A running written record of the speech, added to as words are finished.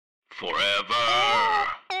Forever.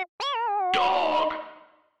 Dog.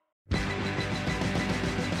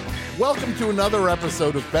 Welcome to another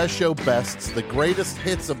episode of Best Show Bests, the greatest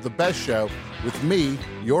hits of the best show, with me,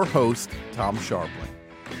 your host, Tom Sharpling.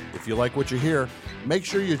 If you like what you hear, make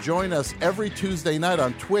sure you join us every Tuesday night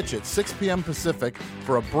on Twitch at 6 p.m. Pacific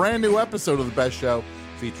for a brand new episode of the Best Show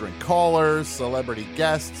featuring callers, celebrity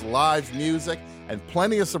guests, live music, and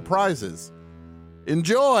plenty of surprises.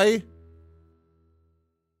 Enjoy!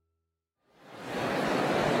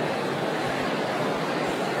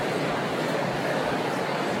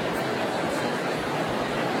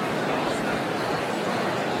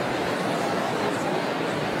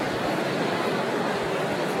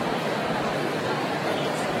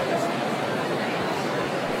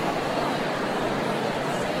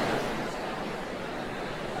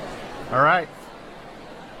 All right,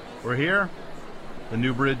 we're here, the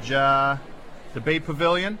Newbridge Debate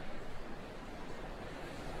Pavilion,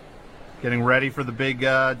 getting ready for the big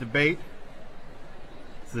debate.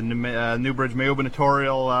 It's the Newbridge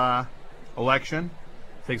Mayubernatorial election.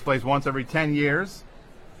 It takes place once every 10 years.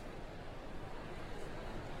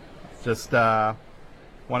 Just want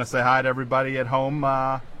to say hi to everybody at home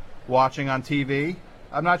watching on TV.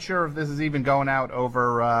 I'm not sure if this is even going out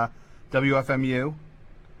over WFMU.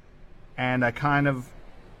 And I kind of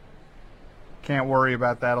can't worry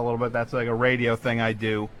about that a little bit. That's like a radio thing I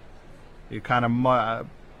do. You kind of, I'm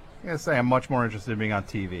going to say I'm much more interested in being on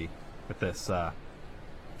TV with this.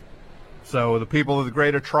 So the people of the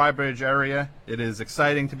greater Tribridge area, it is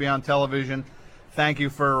exciting to be on television. Thank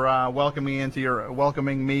you for welcoming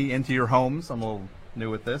me into your homes. I'm a little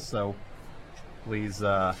new at this, so please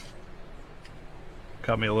cut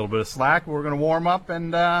me a little bit of slack. We're going to warm up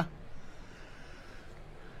and...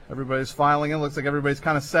 everybody's filing in. Looks like everybody's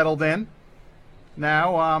kind of settled in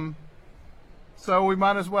now. So we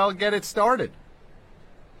might as well get it started.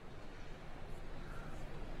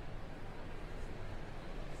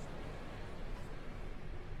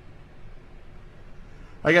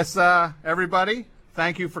 I guess everybody,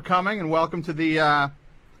 thank you for coming and welcome to the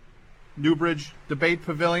Newbridge Debate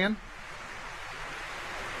Pavilion.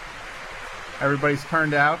 Everybody's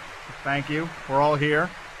turned out. Thank you. We're all here.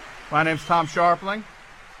 My name's Tom Sharpling.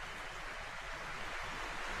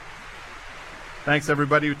 Thanks,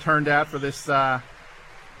 everybody who turned out for this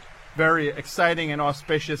very exciting and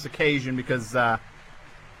auspicious occasion because,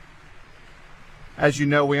 as you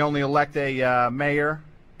know, we only elect a mayor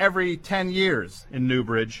every 10 years in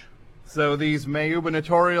Newbridge. So these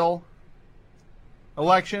Mayubernatorial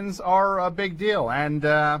elections are a big deal. And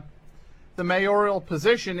the mayoral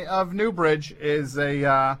position of Newbridge is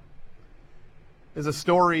a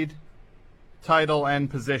storied title and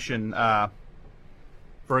position.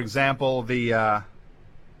 For example, the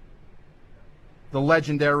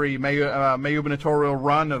legendary Mayubernatorial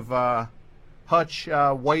run of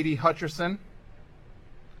Whitey Hutcherson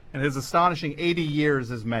and his astonishing 80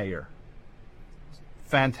 years as mayor.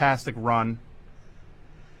 Fantastic run.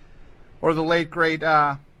 Or the late, great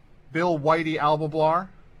Bill Whitey Albablar,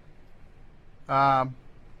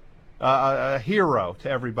 a hero to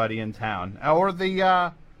everybody in town. Or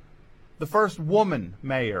the first woman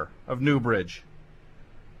mayor of Newbridge,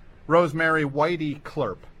 Rosemary Whitey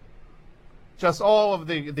Clerp. Just all of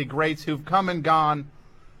the greats who've come and gone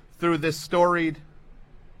through this storied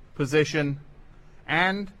position.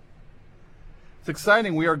 And it's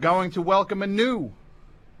exciting. We are going to welcome a new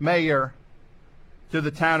mayor to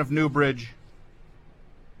the town of Newbridge.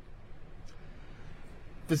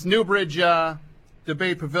 This Newbridge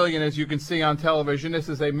Debate Pavilion, as you can see on television, this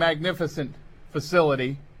is a magnificent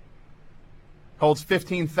facility. Holds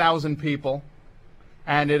 15,000 people.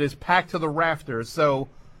 And it is packed to the rafters, so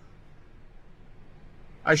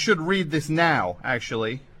I should read this now,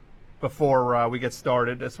 actually, before we get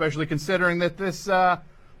started, especially considering that this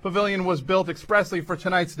pavilion was built expressly for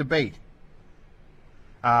tonight's debate.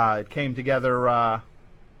 It came together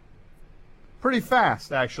pretty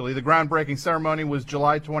fast, actually. The groundbreaking ceremony was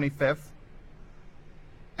July 25th,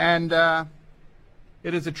 and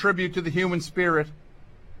it is a tribute to the human spirit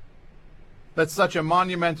that such a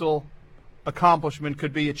monumental accomplishment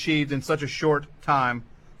could be achieved in such a short time.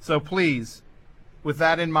 So please, with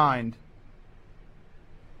that in mind,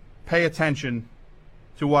 pay attention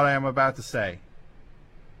to what I am about to say.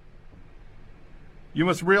 You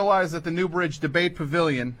must realize that the Newbridge Debate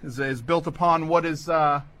Pavilion is built upon what is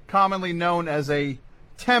commonly known as a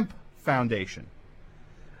temp foundation.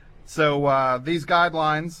 So these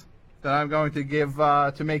guidelines that I'm going to give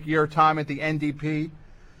to make your time at the NDP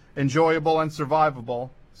enjoyable and survivable,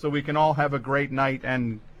 so we can all have a great night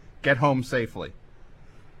and get home safely.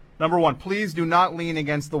 Number one, please do not lean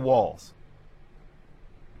against the walls.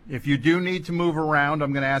 If you do need to move around,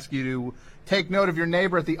 I'm going to ask you to take note of your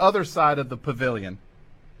neighbor at the other side of the pavilion.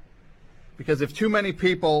 Because if too many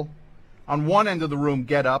people on one end of the room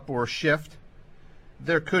get up or shift,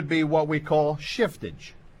 there could be what we call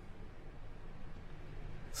shiftage.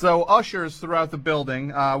 So ushers throughout the building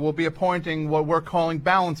will be appointing what we're calling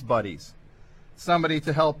balance buddies. Somebody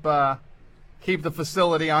to help keep the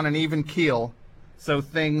facility on an even keel so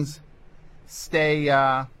things stay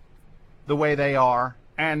the way they are.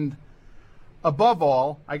 And above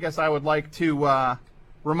all, I guess I would like to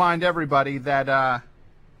remind everybody that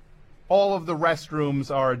all of the restrooms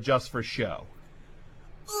are just for show.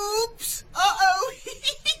 Oops! Uh-oh!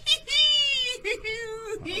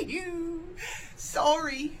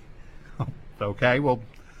 Sorry. Okay, well,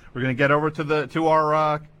 we're going to get over to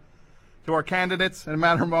our candidates in a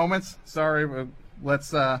matter of moments. Sorry, let's.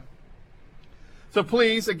 So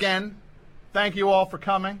please, again, thank you all for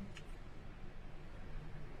coming.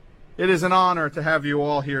 It is an honor to have you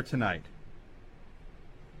all here tonight.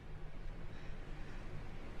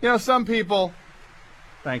 You know, some people.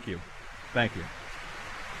 Thank you.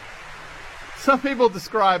 Some people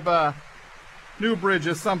describe Newbridge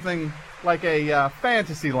as something like a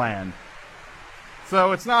fantasy land.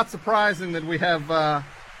 So it's not surprising that we have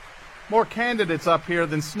more candidates up here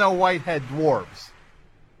than Snow White-head dwarves.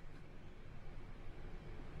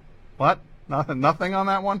 What? Nothing on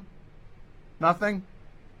that one? Nothing?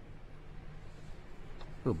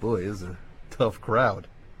 Oh boy, this is a tough crowd.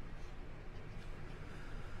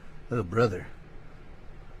 Oh brother.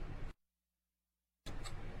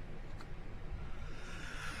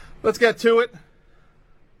 Let's get to it.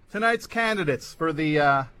 Tonight's candidates for the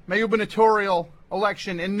Mayubernatorial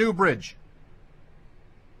election in Newbridge.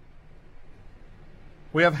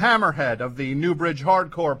 We have Hammerhead of the Newbridge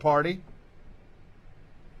Hardcore Party.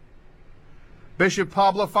 Bishop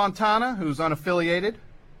Pablo Fontana, who's unaffiliated.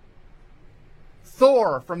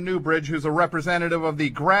 Thor from Newbridge, who's a representative of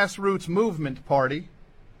the Grassroots Movement Party.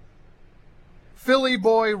 Philly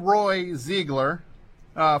Boy Roy Ziegler,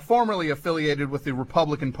 formerly affiliated with the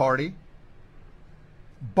Republican Party.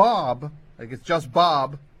 Bob, I guess just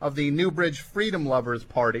Bob, of the Newbridge Freedom Lovers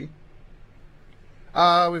Party.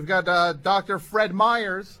 We've got Dr. Fred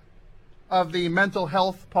Myers of the Mental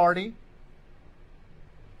Health Party.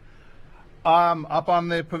 Up on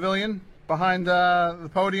the pavilion, behind the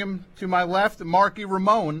podium to my left, Marky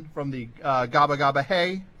Ramone from the Gabba Gabba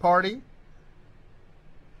Hey Party.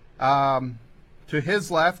 To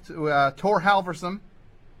his left, Tor Halverson,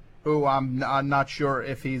 who I'm not sure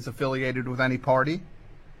if he's affiliated with any party.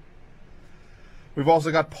 We've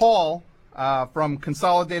also got Paul from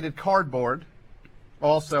Consolidated Cardboard,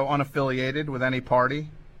 also unaffiliated with any party.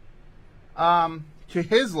 To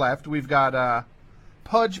his left, we've got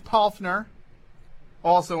Pudge Palfner,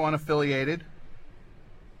 also unaffiliated.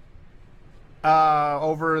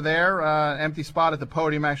 Over there, empty spot at the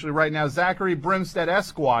podium actually right now, Zachary Brimstead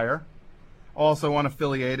Esquire, also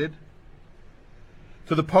unaffiliated.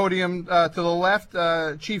 To the podium to the left,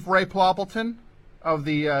 Chief Ray Ploppleton of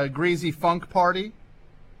the Greasy Funk Party.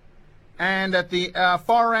 And at the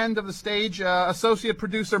far end of the stage, Associate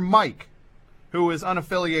Producer Mike, who is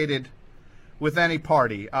unaffiliated with any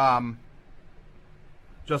party.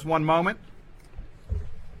 Just one moment.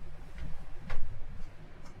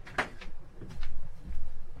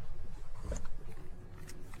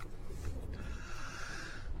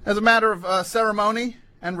 As a matter of ceremony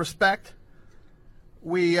and respect,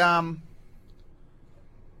 we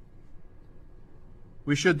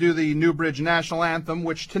should do the Newbridge National Anthem,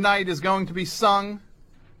 which tonight is going to be sung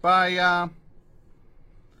by a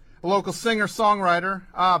local singer-songwriter,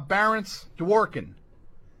 Barrence Dworkin.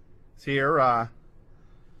 He's here.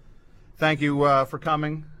 Thank you for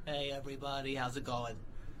coming. Hey everybody, how's it going?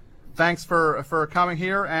 Thanks for coming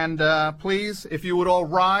here, and please, if you would all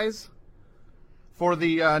rise for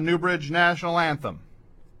the Newbridge National Anthem.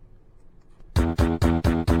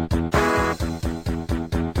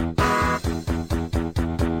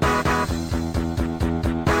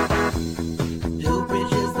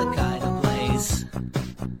 Newbridge is the kind of place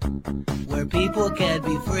where people can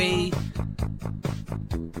be free.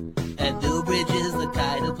 And Newbridge is the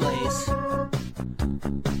kind of place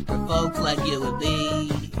for folks like you and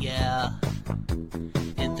me, yeah.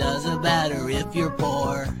 It doesn't matter if you're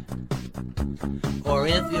poor or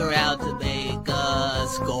if you're out to make a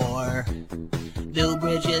score.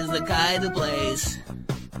 Newbridge is the kind of place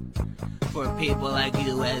for people like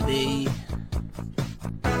you and me.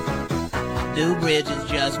 Newbridge is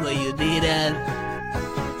just where you need it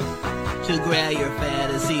to grant your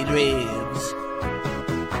fantasy dreams.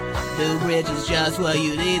 Newbridge is just what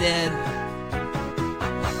you needed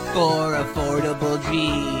for affordable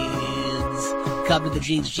jeans. Come to the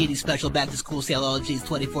Jeans Genie special back to school sale. All jeans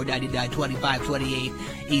 $24.99,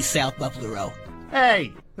 $25.28, East South Buffalo Row.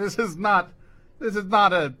 Hey, this is not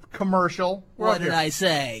a commercial. What did I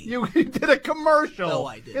say? You did a commercial. No,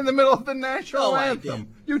 I didn't. In the middle of the national No, I anthem. didn't.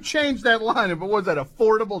 You changed that line, but was that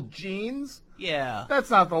affordable jeans? Yeah, That's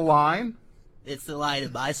not the line. it's the line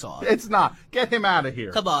in my song. It's not. Get him out of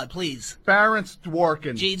here. Come on, please. Barron's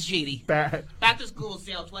Dworkin. Jeans Genie. Ba- Back to school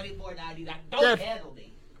sale $24.99. Don't Get- handle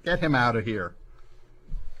me. Get him out of here.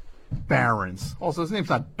 Barron's. Also, his name's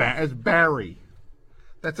not it's Barry.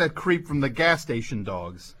 That's that creep from the gas station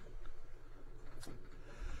dogs.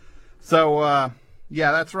 So,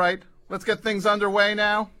 yeah, that's right. Let's get things underway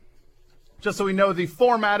now. Just so we know the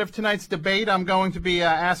format of tonight's debate, I'm going to be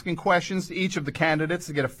asking questions to each of the candidates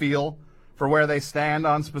to get a feel for where they stand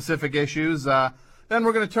on specific issues. Then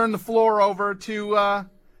we're going to turn the floor over to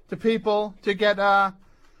people to get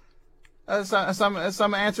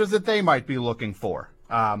some answers that they might be looking for.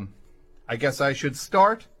 I guess I should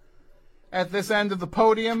start at this end of the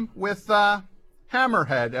podium with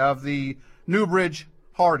Hammerhead of the Newbridge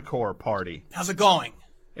Hardcore Party. How's it going?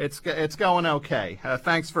 It's going okay.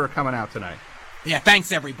 Thanks for coming out tonight. Yeah,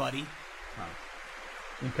 thanks everybody.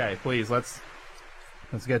 Okay, please let's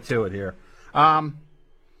get to it here.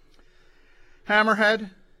 Hammerhead, if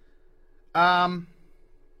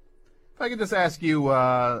I could just ask you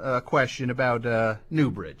a question about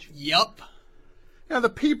Newbridge. Yup. Now, the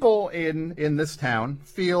people in this town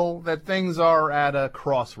feel that things are at a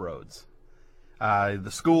crossroads. The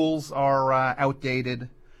schools are outdated.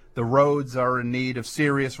 The roads are in need of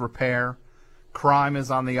serious repair. Crime is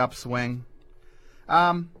on the upswing.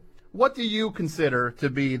 What do you consider to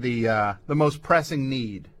be the most pressing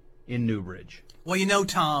need in Newbridge? Well, you know,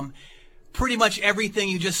 Tom, pretty much everything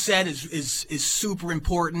you just said is super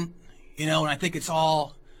important. You know, and I think it's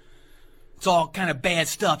all kind of bad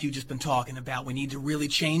stuff you've just been talking about. We need to really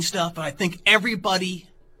change stuff, but I think everybody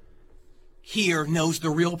here knows the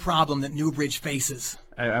real problem that Newbridge faces.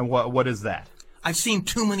 And what is that? I've seen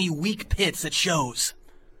too many weak pits at shows.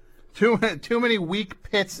 Too many weak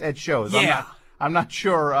pits at shows. Yeah. I'm not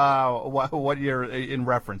sure what you're in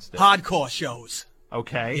reference to. Hardcore shows.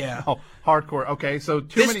 Okay. Yeah. Oh, hardcore. Okay. So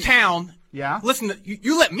too This many. town. Yeah. Listen,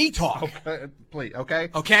 you let me talk. Okay, please. Okay.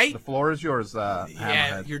 Okay? The floor is yours. Yeah,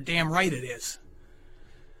 Hammerhead. you're damn right it is.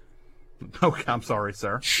 Okay. I'm sorry,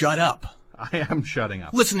 sir. Shut up. I am shutting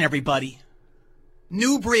up. Listen, everybody.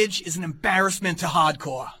 Newbridge is an embarrassment to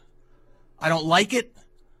hardcore. I don't like it.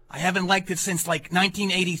 I haven't liked it since,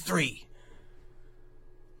 1983.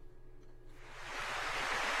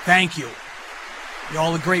 Thank you. You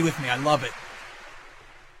all agree with me. I love it.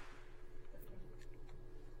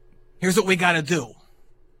 Here's what we got to do.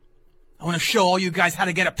 I want to show all you guys how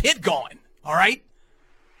to get a pit going, all right?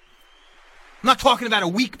 I'm not talking about a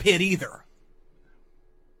weak pit either.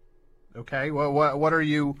 Okay. Well, what are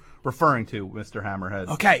you referring to, Mr. Hammerhead?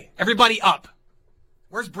 Okay, everybody up.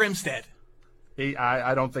 Where's Brimstead?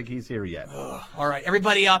 I don't think he's here yet. All right,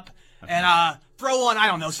 everybody up, and throw on, I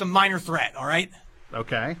don't know, some minor threat, all right?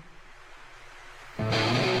 Okay.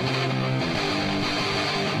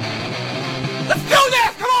 Let's do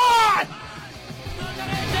this! Come on!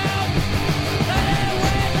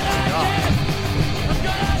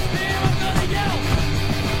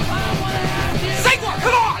 Sigler,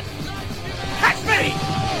 come on! Catch me!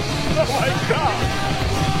 Oh my God!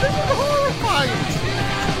 This is horrifying.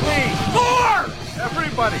 Please, More!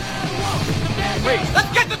 everybody. Wait.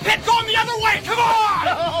 Let's get the pit going the other way! Come on!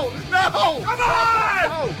 No! Come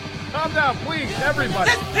on! No! Calm down, please, everybody.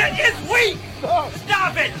 This pit is weak! Oh,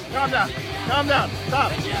 Stop it! calm down. Calm down.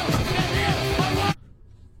 Stop.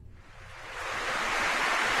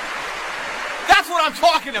 That's what I'm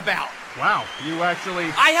talking about! Wow, you actually.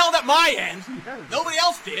 I held up my end. Nobody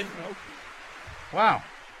else did. Wow.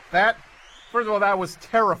 First of all, that was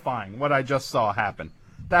terrifying, what I just saw happen.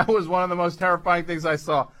 That was one of the most terrifying things I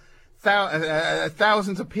saw.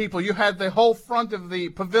 Thousands of people. You had the whole front of the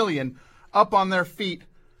pavilion up on their feet.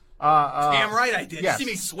 Damn right I did. Yes. You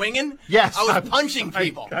see me swinging? Yes. I was punching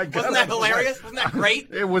people. I got Wasn't that it. hilarious? Wasn't that great?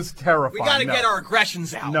 It was terrifying. We got to No. get our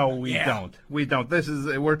aggressions out. No, we Yeah. don't. We don't.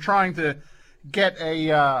 We're trying to get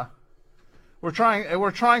we're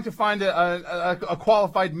trying to find a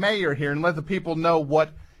qualified mayor here and let the people know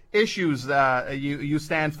what issues you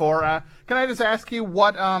stand for. Can I just ask you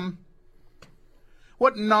what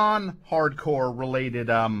non-hardcore related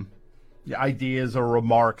ideas or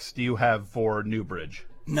remarks do you have for Newbridge?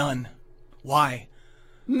 None. Why?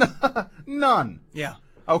 None. Yeah.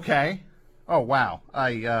 Okay. Oh wow.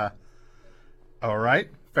 All right.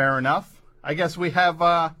 Fair enough. I guess we have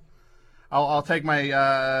I'll take my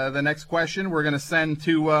the next question. We're going to send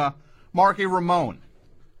to Marky Ramone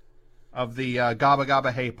of the Gabba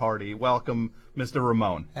Gabba Hey Party. Welcome, Mr.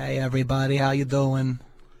 Ramone. Hey, everybody. How you doing?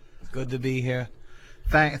 It's good to be here.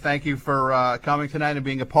 Thank you for coming tonight and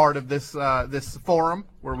being a part of this this forum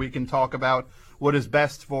where we can talk about what is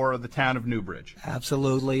best for the town of Newbridge.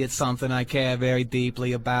 Absolutely. It's something I care very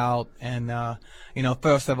deeply about. And,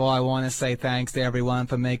 first of all, I want to say thanks to everyone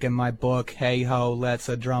for making my book, Hey Ho, Let's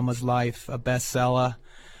a Drummer's Life, a bestseller.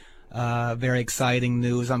 Very exciting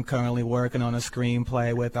news. I'm currently working on a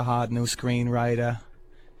screenplay with a hot new screenwriter.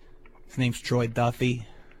 His name's Troy Duffy.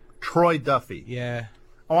 Troy Duffy. Yeah.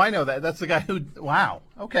 Oh, I know that. That's the guy who. Wow.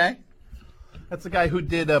 Okay. That's the guy who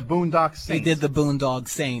did Boondock Saints. He did the Boondock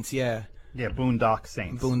Saints, yeah. Yeah, Boondock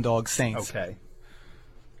Saints. Boondock Saints. Okay.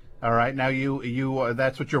 All right. Now you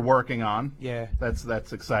that's what you're working on. Yeah.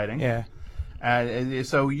 That's exciting. Yeah.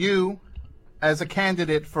 So you, as a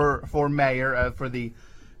candidate for mayor for the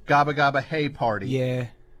Gabba Gabba Hey Party. Yeah.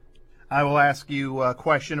 I will ask you a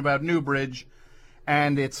question about Newbridge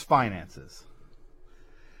and its finances.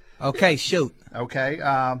 Okay, shoot. Okay.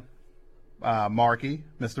 Marky,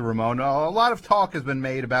 Mr. Ramone, a lot of talk has been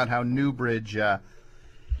made about how Newbridge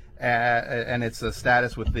and its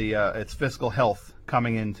status with its fiscal health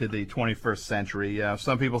coming into the 21st century.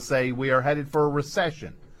 Some people say we are headed for a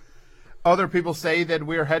recession. Other people say that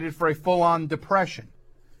we are headed for a full-on depression.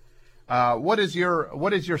 What is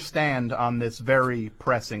your stand on this very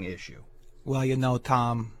pressing issue? Well,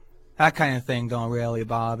 Tom, that kind of thing don't really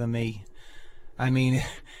bother me. I mean,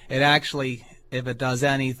 it actually, if it does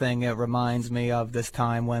anything, it reminds me of this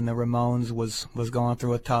time when the Ramones was going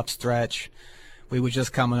through a tough stretch. We were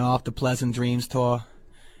just coming off the Pleasant Dreams tour,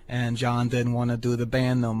 and John didn't want to do the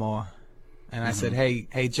band no more. And I said,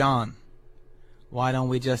 hey, John, why don't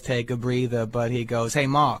we just take a breather? But he goes, hey,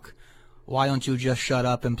 Mark, why don't you just shut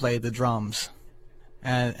up and play the drums?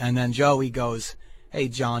 And then Joey goes, hey,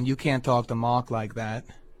 John, you can't talk to Mark like that.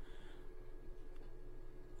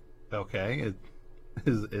 Okay.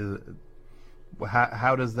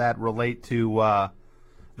 How does that relate to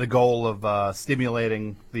the goal of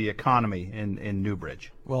stimulating the economy in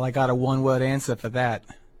Newbridge? Well, I got a one-word answer for that.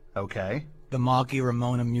 Okay. The Marky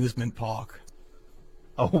Ramone Amusement Park.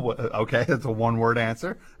 Oh, okay. That's a one-word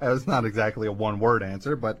answer. It's not exactly a one-word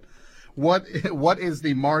answer, but what is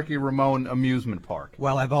the Marky Ramone Amusement Park?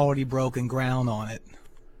 Well, I've already broken ground on it.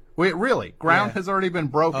 Wait, really? Ground has already been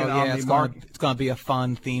broken on the Marky. It's going to be a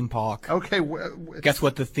fun theme park. Okay. Guess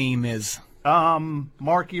what the theme is?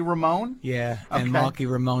 Marky Ramone? Yeah, and Okay. Marky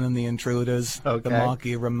Ramone and the Intruders, Okay. the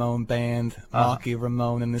Marky Ramone Band, Marky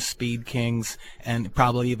Ramone and the Speed Kings, and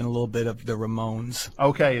probably even a little bit of the Ramones.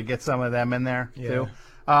 Okay, you get some of them in there too.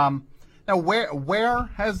 Now, where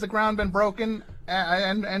has the ground been broken,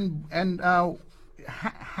 and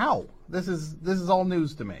how? This is all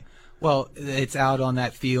news to me. Well, it's out on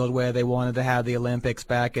that field where they wanted to have the Olympics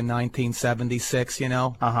back in 1976,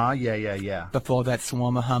 Yeah. before that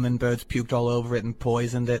swarm of hummingbirds puked all over it and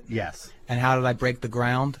poisoned it. Yes. And how did I break the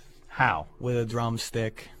ground? How? With a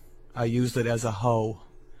drumstick. I used it as a hoe.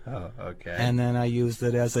 Oh, okay. And then I used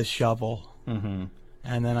it as a shovel. Mm-hmm.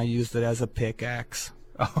 And then I used it as a pickaxe.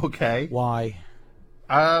 Okay. Why?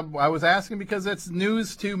 I was asking because it's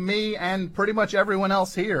news to me and pretty much everyone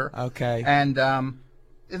else here. Okay. And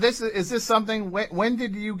is this something? When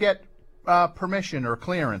did you get permission or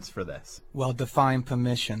clearance for this? Well, define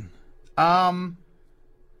permission. When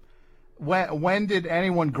did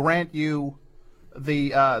anyone grant you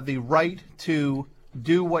the right to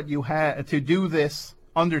do what you had to do this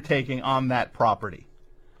undertaking on that property?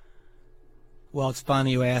 Well, it's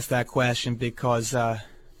funny you asked that question because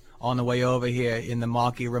on the way over here in the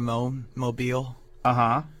Marky Ramone mobile.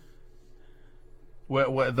 The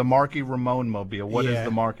Marky Ramone mobile. What is Yeah.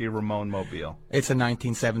 the Marky Ramone mobile? It's a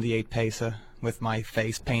 1978 Pacer with my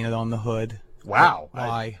face painted on the hood. Wow.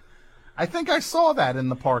 Why? I think I saw that in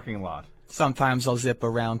the parking lot. Sometimes I'll zip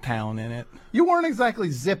around town in it. You weren't exactly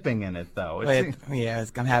zipping in it, though.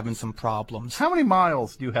 I'm having some problems. How many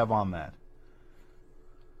miles do you have on that?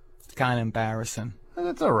 It's kind of embarrassing.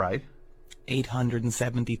 That's all right.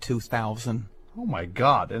 872,000. Oh, my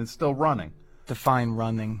God. And it's still running. Define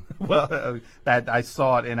running. Well, that I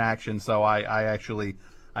saw it in action, so I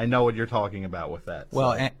know what you're talking about with that.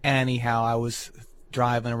 Well, so. anyhow, I was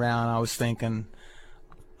driving around. I was thinking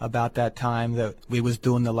about that time that we was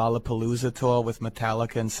doing the Lollapalooza tour with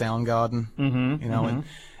Metallica and Soundgarden.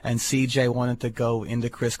 And CJ wanted to go into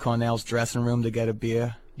Chris Cornell's dressing room to get a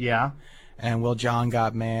beer. Yeah. And John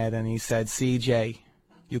got mad and he said, CJ,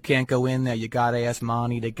 you can't go in there. You got to ask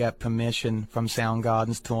Monty to get permission from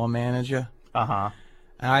Soundgarden's tour manager. Uh-huh.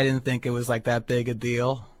 And I didn't think it was like that big a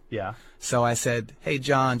deal. Yeah. So I said, hey,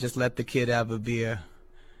 John, just let the kid have a beer.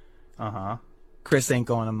 Uh-huh. Chris ain't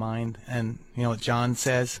going to mind. And you know what John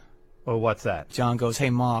says? Well, what's that? John goes, hey,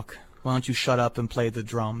 Mark, why don't you shut up and play the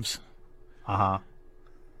drums? Uh-huh.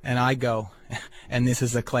 And I go, and this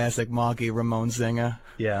is a classic Marky Ramone singer.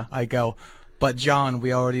 Yeah. I go, but John,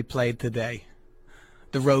 we already played today.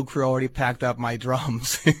 The road crew already packed up my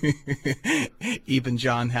drums. Even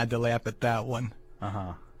John had to laugh at that one.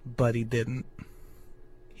 Uh-huh. But he didn't.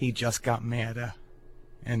 He just got madder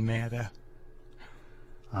and madder.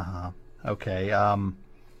 Uh-huh. Okay.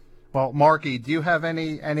 Well, Marky, do you have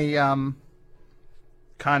any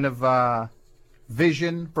kind of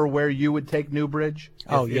vision for where you would take Newbridge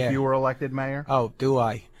if you were elected mayor? Oh, do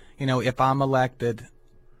I? You know, if I'm elected,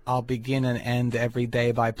 I'll begin and end every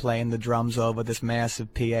day by playing the drums over this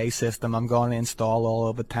massive PA system I'm going to install all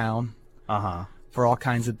over town. Uh-huh. For all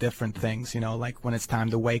kinds of different things, you know, like when it's time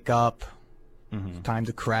to wake up, time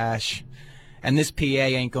to crash. And this PA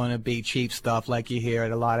ain't going to be cheap stuff like you hear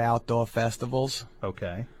at a lot of outdoor festivals.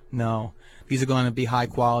 Okay. No. These are going to be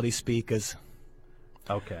high-quality speakers.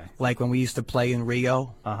 Okay. Like when we used to play in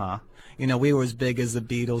Rio. Uh-huh. You know, we were as big as the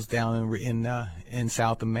Beatles down in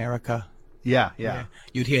South America. Yeah.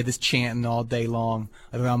 You'd hear this chanting all day long.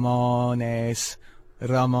 Ramones,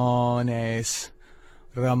 Ramones,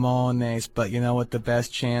 Ramones. But you know what the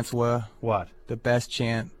best chants were? What? The best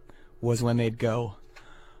chant was when they'd go,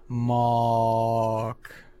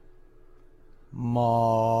 Mark,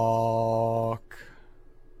 Mark,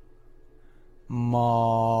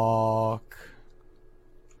 Mark,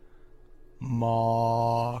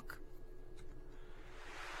 Mark.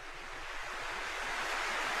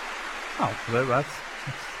 Oh, that's...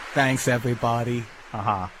 Thanks, everybody.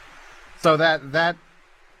 Uh-huh. So that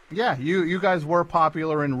yeah, you guys were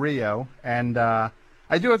popular in Rio, and I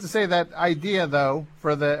do have to say that idea though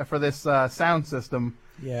for this sound system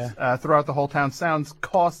throughout the whole town sounds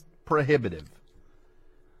cost prohibitive.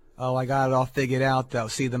 Oh, I got it all figured out though.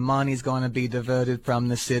 See, the money's going to be diverted from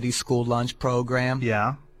the city school lunch program.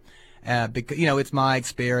 Yeah. Because you know, it's my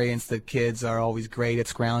experience that kids are always great at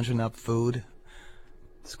scrounging up food.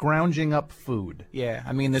 Scrounging up food. Yeah,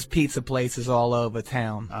 I mean, there's pizza places all over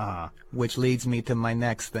town. Uh-huh. Which leads me to my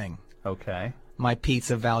next thing. Okay. My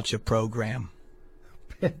pizza voucher program.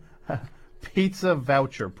 Pizza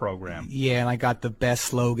voucher program. Yeah, and I got the best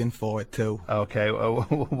slogan for it, too. Okay,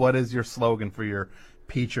 what is your slogan for your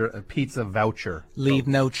pizza voucher? Leave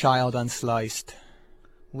no child unsliced.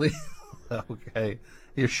 Okay.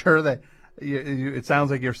 You're sure that... it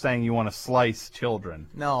sounds like you're saying you want to slice children.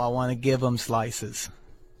 No, I want to give them slices.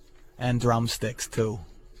 And drumsticks, too.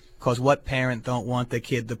 Because what parent don't want their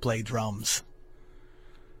kid to play drums?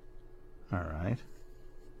 All right.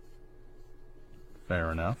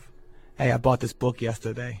 Fair enough. Hey, I bought this book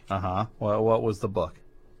yesterday. Uh-huh. Well, what was the book?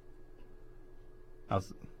 I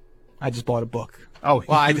just bought a book. Oh,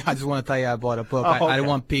 well, I just want to tell you I bought a book. Oh, okay. I don't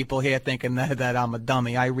want people here thinking that I'm a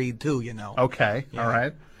dummy. I read, too, you know. Okay. Yeah. All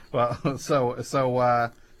right. Well, so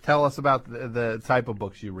tell us about the type of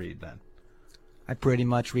books you read then. I pretty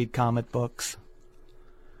much read comic books.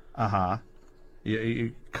 Uh-huh.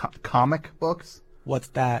 Comic books? What's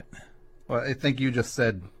that? Well, I think you just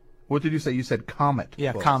said... What did you say? You said comet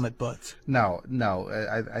Yeah, books. comic books. No.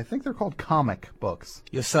 I think they're called comic books.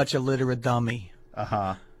 You're such a literate dummy.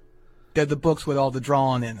 Uh-huh. They're the books with all the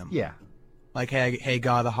drawing in them. Yeah. Like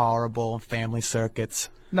Hagar the Horrible and Family Circuits.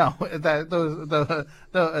 No,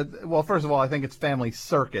 well, first of all, I think it's Family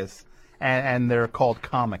Circus, and they're called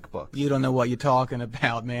comic books. You don't know what you're talking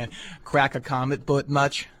about, man. Crack a comic book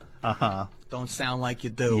much? Uh-huh. Don't sound like you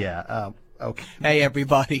do. Yeah, okay. Hey,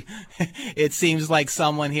 everybody. It seems like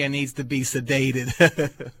someone here needs to be sedated.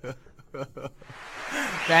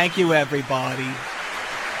 Thank you, everybody.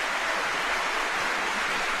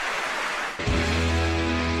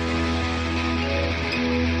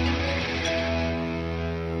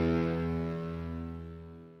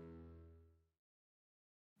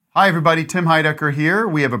 Hi everybody, Tim Heidecker here.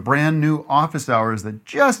 We have a brand new office hours that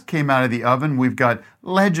just came out of the oven. We've got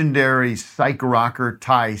legendary psych rocker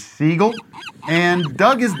Ty Siegel, and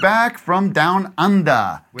Doug is back from down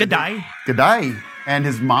under. G'day. G'day. And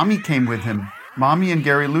his mommy came with him. Mommy and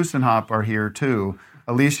Gary Lucenhop are here too.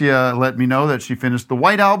 Alicia let me know that she finished the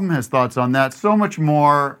White Album, has thoughts on that, so much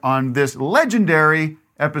more on this legendary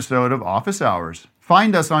episode of Office Hours.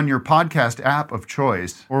 Find us on your podcast app of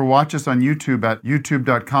choice, or watch us on YouTube at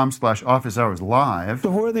youtube.com/officeHoursLive.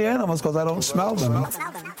 So who are the animals? Because I don't smell them.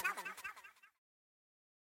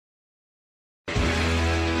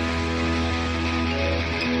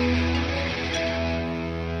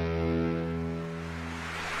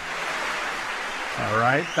 All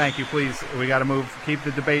right. right, thank you. Please, we got to keep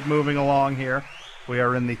the debate moving along here. We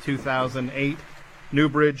are in the 2008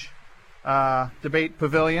 Newbridge debate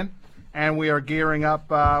pavilion, and we are gearing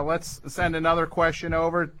up. Let's send another question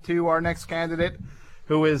over to our next candidate,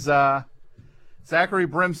 who is Zachary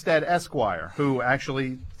Brimstead Esquire, who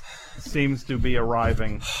actually seems to be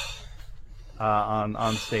arriving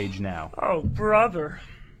on stage now. Oh, brother.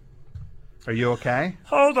 Are you okay?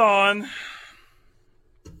 Hold on.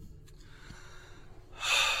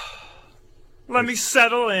 Let me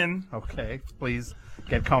settle in. Okay, please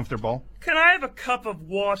get comfortable. Can I have a cup of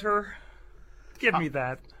water? Give me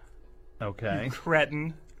that. Okay. You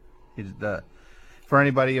cretin. For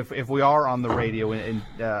anybody, if we are on the radio, and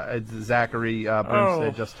Zachary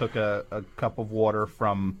Brimstead just took a cup of water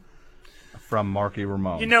from Marky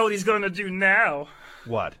Ramone. You know what he's going to do now?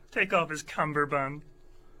 What? Take off his cummerbund.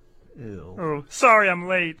 Ew. Oh, sorry I'm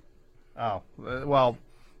late. Oh, well,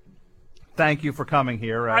 thank you for coming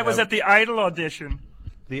here. I was at the Idol audition.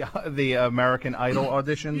 The American Idol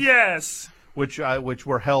auditions? Yes. Which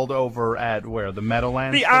were held over at where? The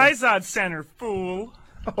Meadowlands? The Izod Center, fool.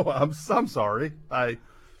 Oh, I'm sorry. I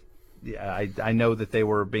know that they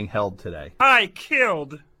were being held today. I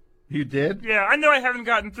killed. You did? Yeah, I know I haven't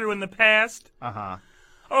gotten through in the past. Uh-huh.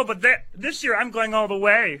 Oh, but this year I'm going all the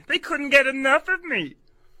way. They couldn't get enough of me.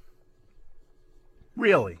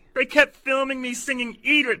 Really? They kept filming me singing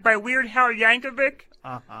Eat It by Weird Al Yankovic.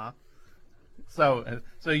 Uh-huh. So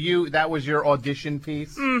that was your audition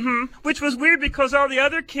piece? Mm-hmm. Which was weird because all the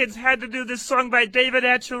other kids had to do this song by David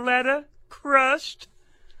Archuleta, Crushed,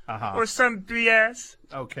 or some BS.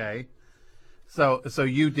 Okay. So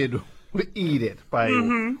you did Eat It by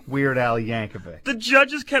Weird Al Yankovic. The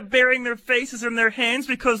judges kept burying their faces in their hands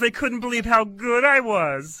because they couldn't believe how good I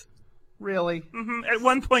was. Really? Mm-hmm. At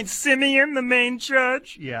one point, Simeon, the main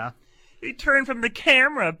judge, Yeah. he turned from the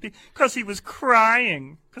camera because he was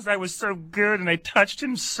crying because I was so good and I touched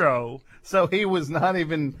him so. So he was not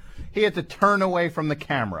even, he had to turn away from the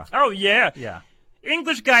camera. Oh, yeah. Yeah.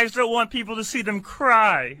 English guys don't want people to see them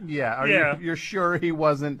cry. Yeah. You're sure he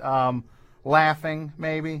wasn't laughing,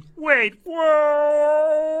 maybe? Wait,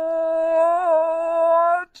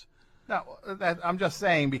 what? No, I'm just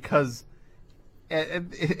saying because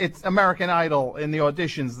it's American Idol in the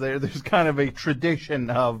auditions. There's kind of a tradition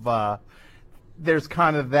of there's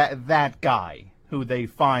kind of that guy who they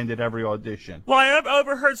find at every audition. Well, I've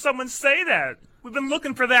overheard someone say that. We've been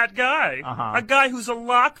looking for that guy. A guy who's a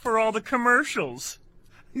lock for all the commercials.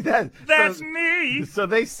 That's me. So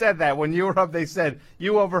they said that when you were up. They said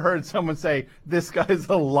you overheard someone say this guy's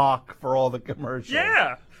a lock for all the commercials.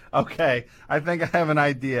 Yeah. Okay, I think I have an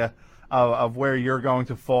idea of where you're going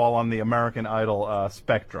to fall on the American Idol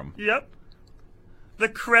spectrum. Yep. The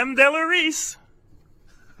creme de la rice.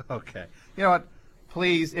 Okay. You know what?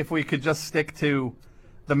 Please, if we could just stick to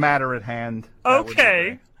the matter at hand. that would be Okay.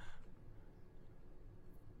 great.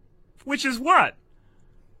 Which is what?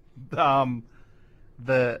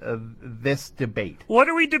 This debate. What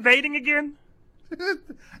are we debating again?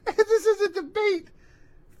 This is a debate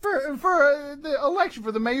for the election,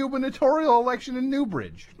 for the Mayubernatorial election in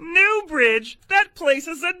Newbridge. Newbridge? That place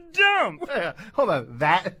is a dump. Hold on,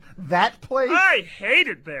 that place? I hate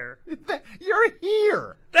it there. You're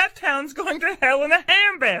here. That town's going to hell in a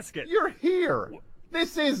handbasket. You're here.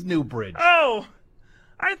 This is Newbridge. Oh,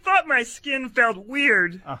 I thought my skin felt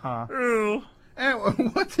weird. Uh-huh. Ooh.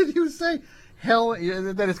 And what did you say? Hell,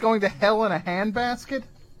 that it's going to hell in a handbasket?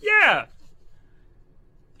 Yeah.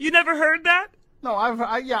 You never heard that? No,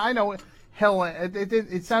 I know. Hell,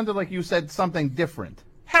 it sounded like you said something different.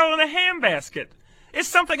 Hell in a handbasket. It's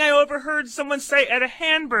something I overheard someone say at a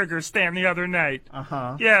hamburger stand the other night.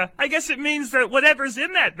 Uh-huh. Yeah, I guess it means that whatever's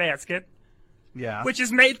in that basket, Yeah. which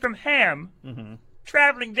is made from ham,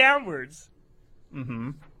 traveling downwards.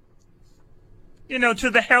 Mm-hmm. You know, to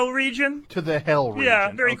the hell region? To the hell region.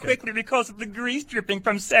 Yeah, very Okay. quickly because of the grease dripping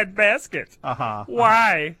from said basket. Uh-huh.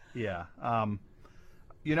 Why? Yeah.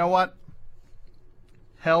 You know what?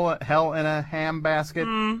 Hell in a ham basket.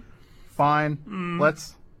 Fine.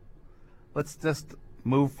 Let's just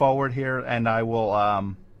move forward here, and I will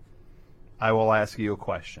ask you a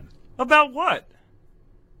question. About what?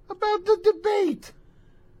 About the debate.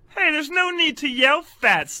 Hey, there's no need to yell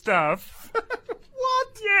fat stuff.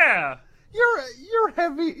 What? Yeah. You're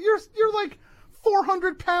heavy. You're like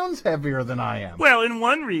 400 pounds heavier than I am. Well, in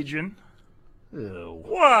one region. Ew.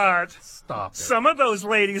 What? Stop it. Some of those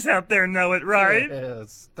ladies out there know it, right? Yeah,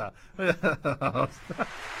 stop.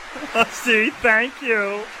 See, thank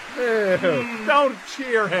you. Ew. Don't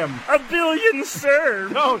cheer him. A billion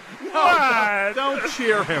served. Don't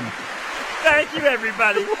cheer him. Thank you,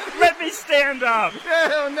 everybody. Let me stand up.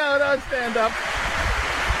 No, don't stand up.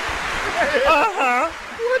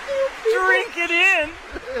 Drink it in.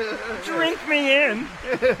 Drink me in.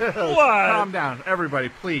 What? Calm down, everybody,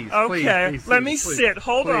 please. Okay, please, let me please, sit.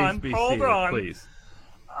 Hold please on. be Hold seated, on. please.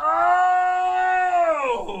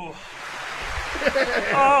 Oh!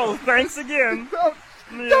 Oh, thanks again.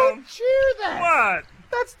 Don't cheer that. What?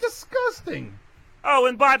 That's disgusting. Oh,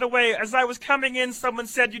 and by the way, as I was coming in, someone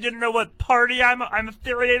said you didn't know what party I'm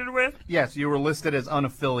affiliated with. Yes, you were listed as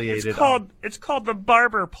unaffiliated. It's called the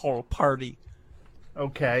Barber Pole Party.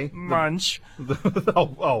 Okay. Munch.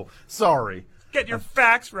 Sorry. Get your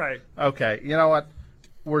facts right. Okay, you know what?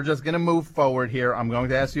 We're just going to move forward here. I'm going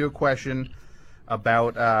to ask you a question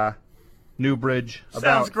about Newbridge.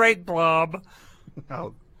 Sounds great, Blob. I'm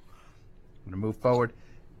going to move forward.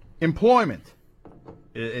 Employment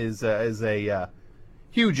is a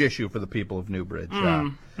huge issue for the people of Newbridge.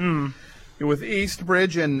 With East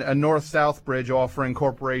Bridge and North-South Bridge offering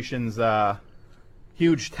corporations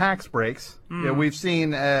huge tax breaks, we've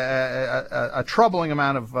seen a troubling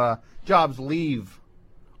amount of jobs leave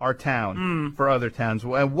our town for other towns.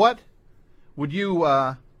 And what would you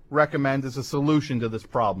recommend as a solution to this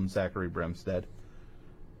problem, Zachary Brimstead?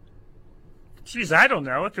 Geez, I don't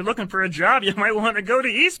know. If you're looking for a job, you might want to go to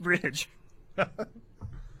East Bridge.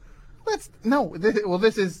 This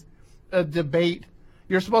is a debate.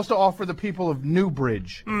 You're supposed to offer the people of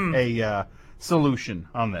Newbridge a solution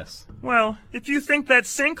on this. Well, if you think that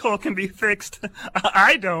sinkhole can be fixed,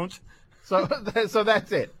 I don't. So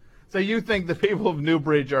that's it. So you think the people of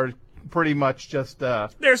Newbridge are pretty much just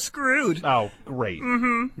they're screwed. Oh, great.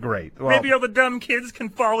 Great. Well, Maybe all the dumb kids can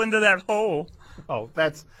fall into that hole. Oh,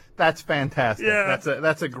 that's fantastic. Yeah.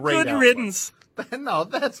 That's a great Good outlook. riddance. No,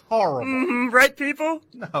 that's horrible. Right, people?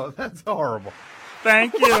 No, that's horrible.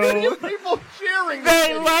 Thank you. Why are you people cheering?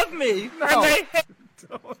 They love me. No. And they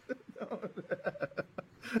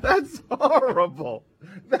That's horrible.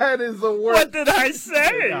 That is the worst. What did I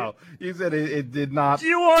say? No, you said it did not. Do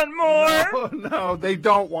you want more? No, they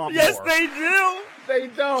don't want Yes, more. they do. They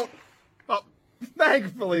don't. Oh,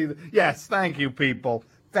 thankfully, yes, thank you, people.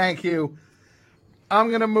 Thank you. I'm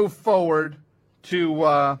going to move forward to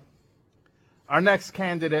our next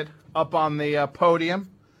candidate up on the podium.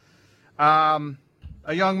 A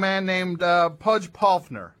young man named Pudge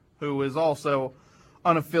Palfner, who is also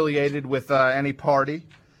unaffiliated with any party.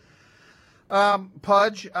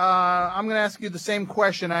 Pudge, I'm going to ask you the same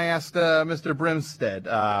question I asked Mr. Brimstead.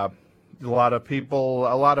 A lot of people,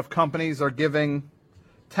 a lot of companies are giving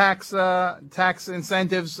tax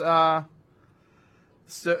incentives to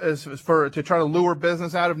try to lure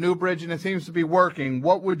business out of Newbridge, and it seems to be working.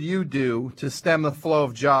 What would you do to stem the flow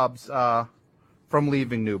of jobs from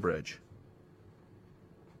leaving Newbridge?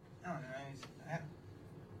 I don't know.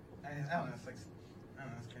 I don't know. It's like, I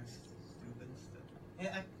don't know. It's kind of stupid stuff.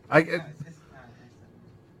 Yeah,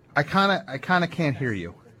 I kind of can't hear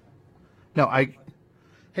you. No,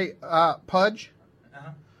 Hey, Pudge.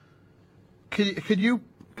 Could you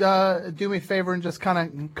do me a favor and just kind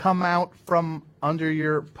of come out from under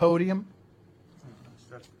your podium?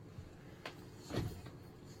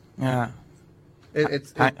 Yeah.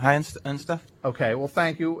 It's Hi and stuff. okay. Well,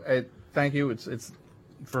 thank you. Thank you. It's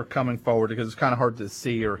for coming forward because it's kind of hard to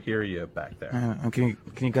see or hear you back there. Can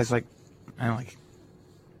you guys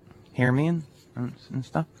hear me and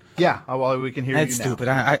stuff? Yeah. Oh, well, we can hear That's you now. stupid.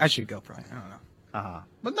 I should go probably. I don't know.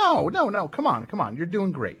 But no. Come on. You're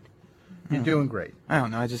doing great. You're doing great. I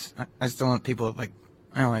don't know. I just don't want people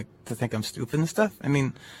I don't like to think I'm stupid and stuff. I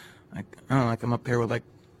mean, I don't know, I'm up here with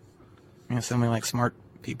so many smart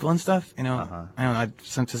people and stuff. I don't know. I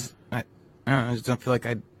just don't feel like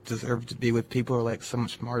I deserve to be with people who are so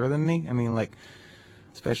much smarter than me. I mean,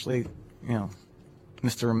 especially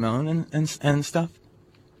Mr. Ramon and stuff.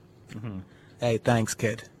 Hey, thanks,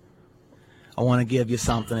 kid. I want to give you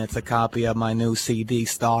something. It's a copy of my new CD,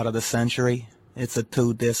 Start of the Century. It's a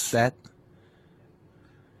 2-disc set.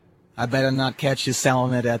 I better not catch you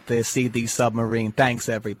selling it at the CD Submarine. Thanks,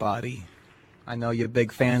 everybody. I know you're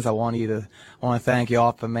big fans. I want to thank you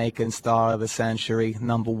all for making Start of the Century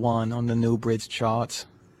 #1 on the Newbridge charts.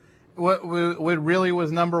 What really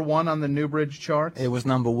was #1 on the Newbridge charts? It was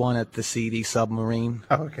 #1 at the CD Submarine.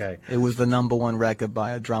 Okay. It was the #1 record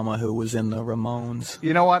by a drummer who was in the Ramones.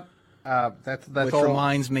 You know what? That's Which all.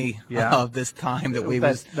 reminds me of this time that we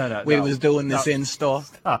That's- no. was doing this in-store.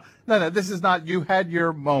 No. This is not. You had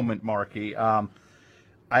your moment, Marky.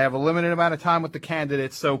 I have a limited amount of time with the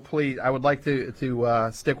candidates, so please, I would like to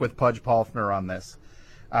stick with Pudge Palfner on this.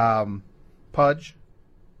 Pudge.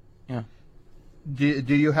 Yeah.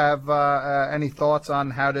 Do you have any thoughts on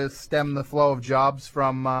how to stem the flow of jobs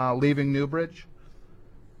from leaving Newbridge?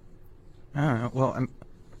 I don't know. Well,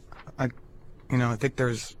 I think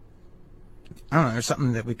there's I don't know, there's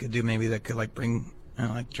something that we could do maybe that could like bring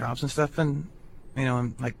like jobs and stuff and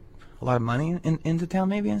and like a lot of money into town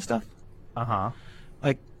maybe and stuff.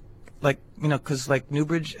 Like because like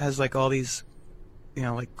Newbridge has like all these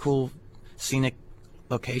like cool scenic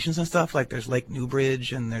locations and stuff. Like there's Lake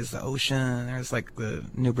Newbridge and there's the ocean and there's like the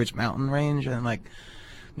Newbridge mountain range and like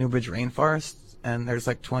Newbridge rainforest and there's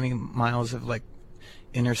like 20 miles of like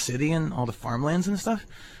inner city and all the farmlands and stuff.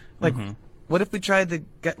 Like what if we tried to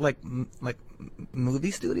get like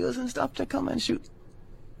movie studios and stuff to come and shoot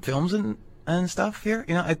films and stuff here,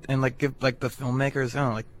 and like give like the filmmakers I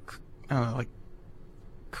don't know like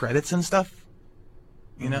credits and stuff.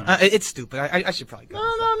 It's stupid. I should probably go.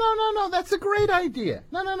 No. That's a great idea.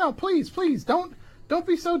 No. Please, don't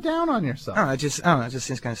be so down on yourself. I don't know. It just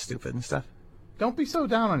seems kind of stupid and stuff. Don't be so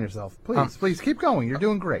down on yourself. Please keep going. You're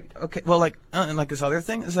doing great. Okay. Well, and like this other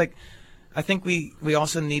thing is like, I think we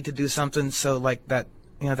also need to do something so like that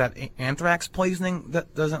that anthrax poisoning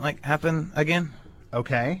that doesn't like happen again.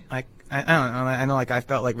 Okay. Like I don't know. I know like I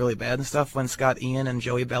felt like really bad and stuff when Scott Ian and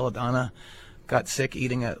Joey Belladonna got sick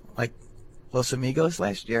eating at like Los Amigos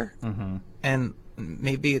last year. And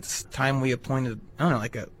maybe it's time we appointed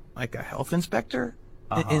like a health inspector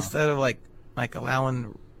instead of like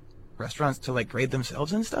allowing restaurants to like grade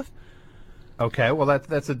themselves and stuff. Okay, well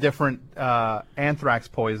that's a different anthrax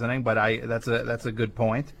poisoning, but that's a good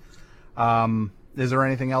point. Is there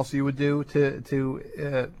anything else you would do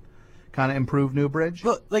to kind of improve Newbridge?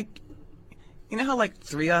 Well, like how like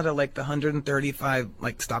 3 out of like the 135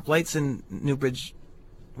 like stoplights in Newbridge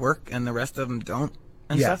work and the rest of them don't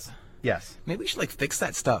and stuff? Yes. Maybe we should like fix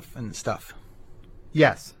that stuff and stuff.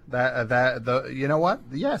 Yes. You know what?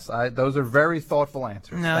 Yes. Those are very thoughtful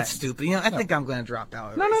answers. No, that's stupid. I think I'm going to drop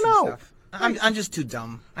out. No. Stuff. I'm just too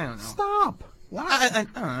dumb. I don't know. Stop. I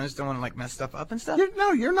don't know. I just don't want to like mess stuff up and stuff.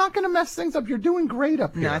 You're not going to mess things up. You're doing great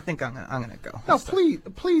up here. No, I think I'm gonna go. No,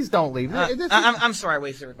 please don't leave. I'm sorry I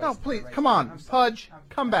wasted everybody's No, please, come on, Pudge,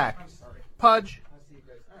 come back. I'm sorry. Pudge,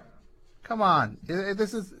 come on.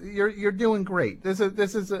 You're doing great. This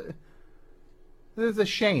is a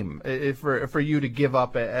shame for you to give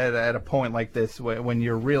up at a point like this when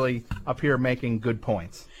you're really up here making good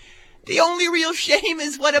points. The only real shame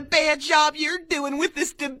is what a bad job you're doing with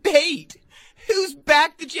this debate. Whose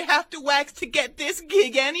back did you have to wax to get this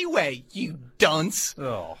gig anyway, you dunce?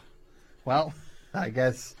 Oh, well, I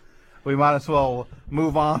guess we might as well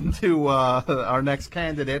move on to our next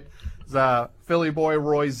candidate, Philly boy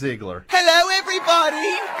Roy Ziegler. Hello,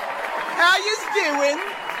 everybody. How yous doing?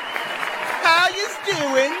 How yous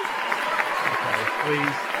doing? Okay,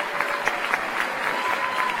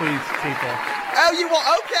 please, people. Oh, you want?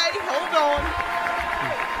 Okay, hold on.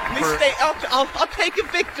 I'll take a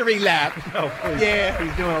victory lap. No, please. Yeah.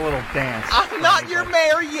 He's doing a little dance. I'm not your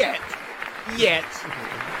mayor yet.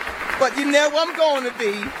 But you know I'm going to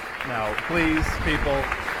be. No, please, people,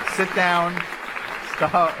 sit down.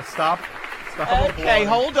 Stop. Okay,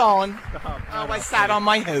 hold on. Stop. I sat on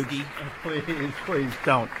my hoagie. Please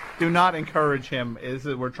don't. Do not encourage him.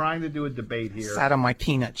 We're trying to do a debate here. Sat on my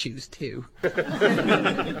peanut chews too.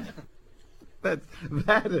 What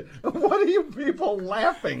are you people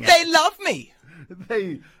laughing at? They love me.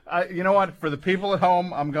 You know what? For the people at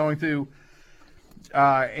home, I'm going to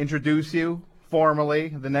introduce you formally.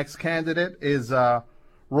 The next candidate is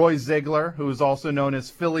Roy Ziegler, who is also known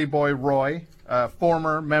as Philly Boy Roy,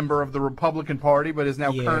 former member of the Republican Party, but is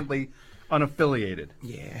now currently unaffiliated.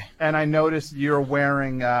 Yeah. And I noticed you're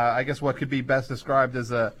wearing, I guess, what could be best described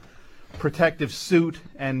as a protective suit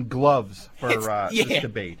and gloves for this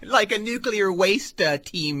debate. Like a nuclear waste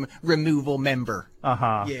team removal member.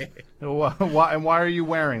 Yeah. Why are you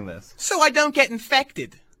wearing this? So I don't get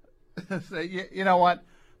infected. You know what?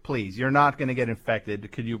 Please, you're not going to get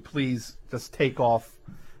infected. Could you please just take off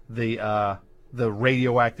the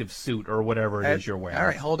radioactive suit or whatever it is you're wearing? All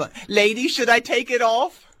right, hold on. Lady, should I take it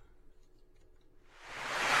off?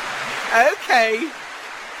 Okay.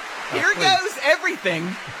 Here goes everything.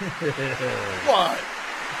 What?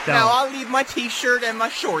 Don't. Now I'll leave my t-shirt and my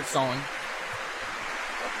shorts on.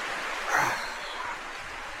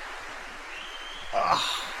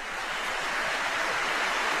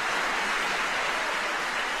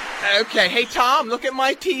 Okay, hey Tom, look at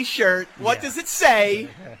my t-shirt. What does it say?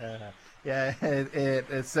 Yeah,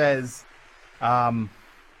 it says,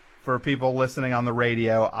 for people listening on the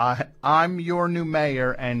radio, I'm your new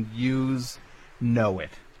mayor and yous know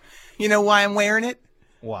it. You know why I'm wearing it?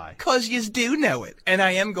 Why? 'Cause yous do know it, and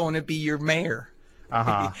I am going to be your mayor.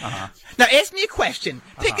 Now ask me a question.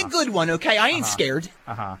 Pick a good one, okay? I ain't scared.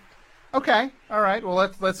 Okay, all right.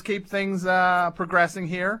 Well, let's keep things progressing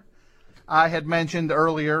here. I had mentioned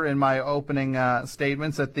earlier in my opening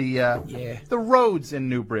statements that the roads in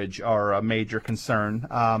Newbridge are a major concern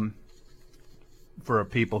for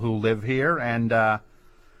people who live here, and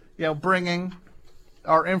bringing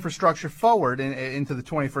our infrastructure forward into the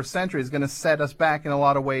 21st century is going to set us back in a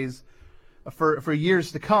lot of ways for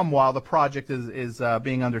years to come while the project is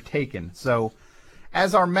being undertaken. So,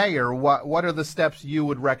 as our mayor, what are the steps you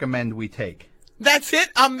would recommend we take? That's it?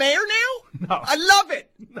 I'm mayor now? No. I love it.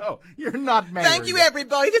 No, you're not mayor Thank you, yet.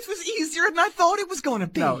 everybody. This was easier than I thought it was going to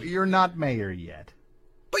be. No, you're not mayor yet.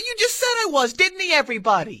 But you just said I was, didn't he,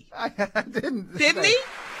 everybody? I didn't. Didn't he?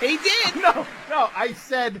 He did. No. I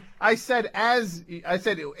said as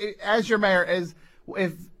your mayor, as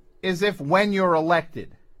if when you're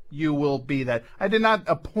elected, you will be that. I did not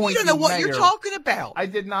appoint you. You don't know what mayor. you're talking about. I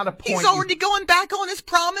did not appoint. He's already going back on his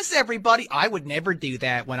promise, everybody. I would never do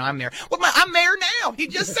that when I'm mayor. Well, I'm mayor now. He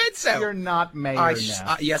just said so. You're not mayor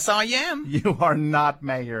now. Yes, I am. You are not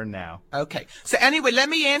mayor now. Okay. So anyway, let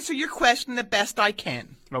me answer your question the best I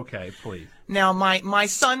can. Okay, please. Now, my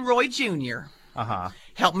son Roy Jr.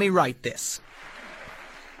 Helped me write this.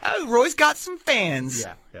 Oh, Roy's got some fans.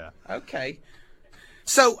 Yeah. Okay.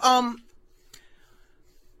 So,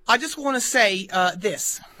 I just want to say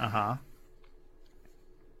this.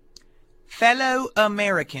 Fellow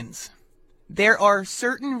Americans, there are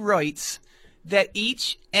certain rights that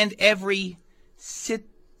each and every citizen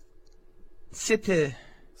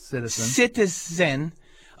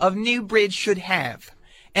of Newbridge should have.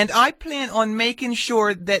 And I plan on making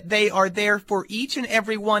sure that they are there for each and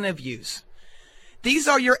every one of yous. These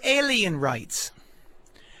are your alien rights.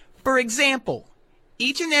 For example,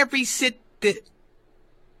 each and every citizen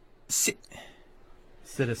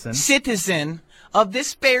of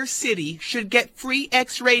this fair city should get free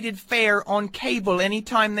X-rated fare on cable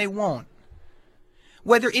anytime they want,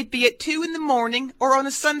 whether it be at 2 in the morning or on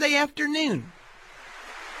a Sunday afternoon.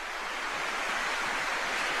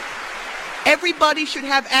 Everybody should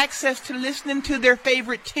have access to listening to their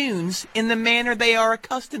favorite tunes in the manner they are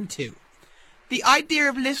accustomed to. The idea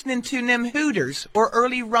of listening to them Hooters or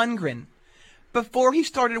early Rundgren before he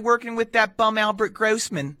started working with that bum Albert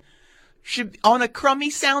Grossman should on a crummy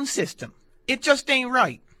sound system. It just ain't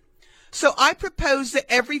right. So I propose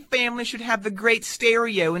that every family should have the great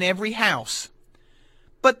stereo in every house.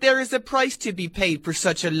 But there is a price to be paid for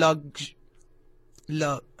such a luxury?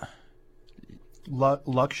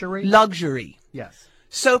 Luxury. Yes.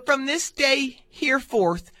 So from this day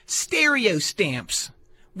hereforth, stereo stamps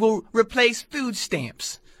will replace food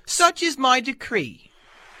stamps. Such is my decree.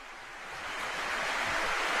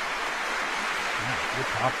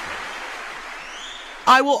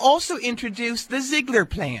 I will also introduce the Ziegler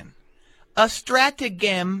Plan, a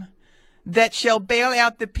stratagem that shall bail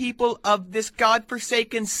out the people of this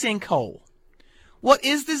godforsaken sinkhole. What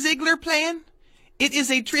is the Ziegler Plan? It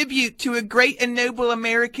is a tribute to a great and noble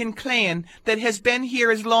American clan that has been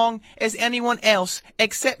here as long as anyone else,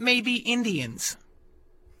 except maybe Indians.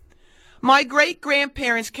 My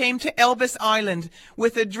great-grandparents came to Elvis Island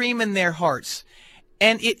with a dream in their hearts,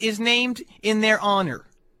 and it is named in their honor.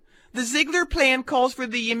 The Ziegler Plan calls for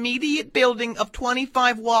the immediate building of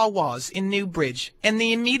 25 Wawas in Newbridge and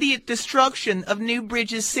the immediate destruction of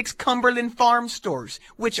Newbridge's 6 Cumberland farm stores,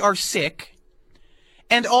 which are sick,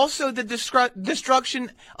 and also the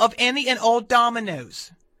destruction of any and all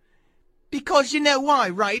Domino's. Because you know why,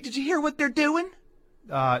 right? Did you hear what they're doing?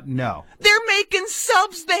 No. They're making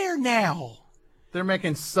subs there now. They're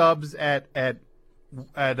making subs at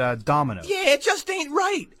Domino's. Yeah, it just ain't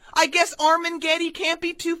right. I guess Arm and Getty can't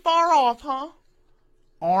be too far off, huh?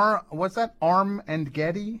 What's that? Arm and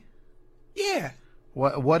Getty? Yeah.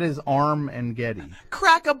 What is Arm and Getty?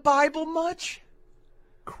 Crack a Bible much?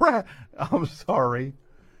 I'm sorry.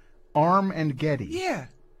 Arm and Getty. Yeah.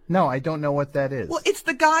 No, I don't know what that is. Well, it's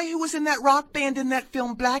the guy who was in that rock band in that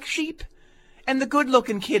film Black Sheep, and the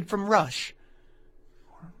good-looking kid from Rush.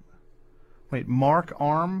 Wait, Mark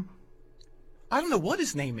Arm? I don't know what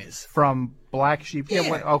his name is. From Black Sheep? Yeah.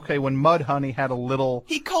 When Mudhoney had a little...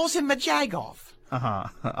 He calls him a Jagoff.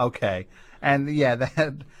 Okay. And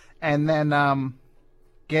and then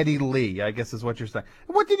Geddy Lee, I guess is what you're saying.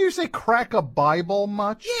 What did you say? Crack a Bible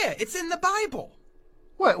much? Yeah, it's in the Bible.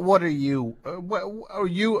 What are you?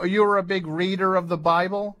 You're a big reader of the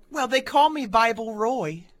Bible? Well, they call me Bible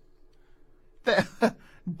Roy.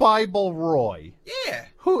 Bible Roy. Yeah.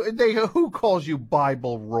 Who calls you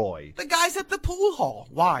Bible Roy? The guys at the pool hall.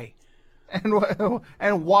 Why?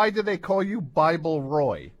 And why do they call you Bible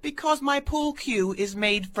Roy? Because my pool cue is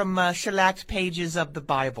made from shellacked pages of the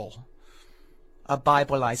Bible. A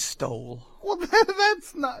Bible I stole. Well,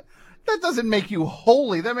 that's not. That doesn't make you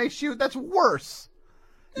holy. That's worse.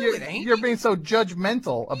 it ain't. You're being so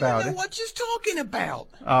judgmental about You know it. what you're talking about.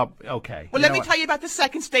 Okay. Well, let me tell you about the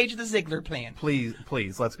second stage of the Ziegler plan.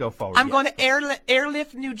 Please, let's go forward. I'm going to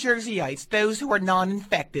airlift New Jerseyites, those who are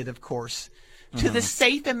non-infected, of course, to the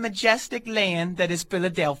safe and majestic land that is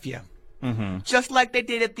Philadelphia. Just like they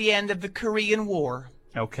did at the end of the Korean War.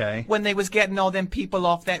 Okay. When they was getting all them people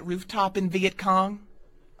off that rooftop in Viet Cong.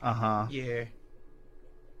 Uh-huh. Yeah.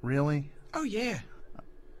 Really? Oh, yeah.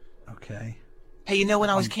 Okay. Hey, you know when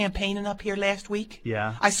I was campaigning up here last week?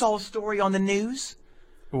 Yeah. I saw a story on the news.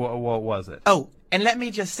 What was it? Oh, and let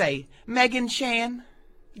me just say, Megan Chan,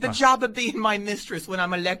 the job of being my mistress when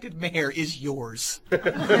I'm elected mayor is yours.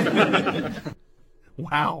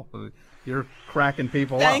 Wow. You're cracking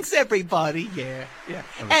people Thanks, everybody. Yeah.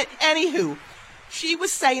 Anywho, she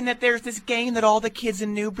was saying that there's this game that all the kids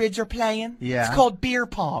in Newbridge are playing. Yeah. It's called beer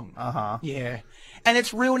pong. Uh-huh. Yeah. And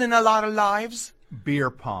it's ruining a lot of lives.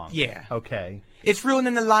 Beer pong. Yeah. Okay. It's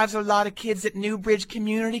ruining the lives of a lot of kids at Newbridge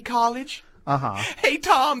Community College. Uh-huh. Hey,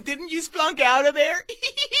 Tom, didn't you splunk out of there?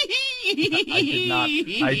 I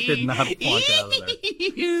did not flunk out of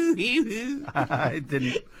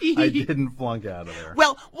there. I didn't flunk out of there.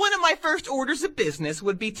 Well, one of my first orders of business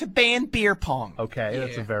would be to ban beer pong.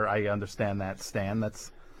 Okay, that's I understand that, Stan.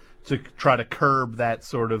 That's to try to curb that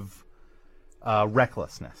sort of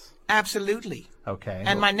recklessness. Absolutely. Okay.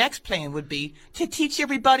 And my next plan would be to teach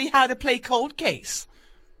everybody how to play cold case.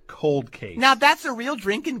 Cold case. Now, that's a real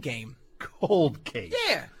drinking game. Cold case.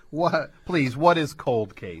 Yeah. What? Please, what is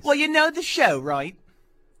cold case? Well, you know the show, right?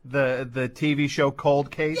 The TV show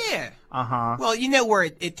Cold Case? Yeah. Uh-huh. Well, you know where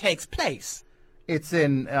it takes place. It's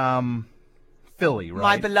in Philly, right?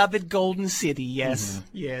 My beloved Golden City, yes.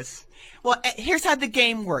 Yes. Well, here's how the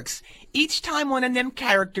game works. Each time one of them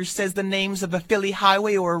characters says the names of a Philly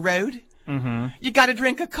highway or a road, you got to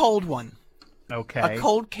drink a cold one. Okay. A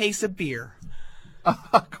cold case of beer.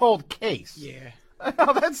 A cold case? Yeah.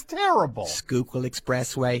 Oh, that's terrible. Schuylkill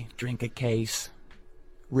Expressway, drink a case.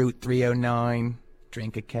 Route 309,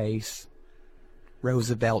 drink a case.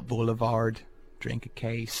 Roosevelt Boulevard, drink a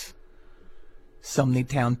case.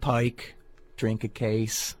 Sumneytown Pike, drink a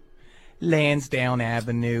case. Lansdowne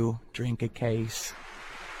Avenue, drink a case.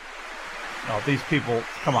 Oh, these people,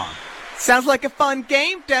 come on. Sounds like a fun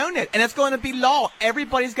game, don't it? And it's going to be law.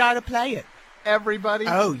 Everybody's got to play it. Everybody?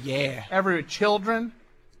 Oh, yeah. Children?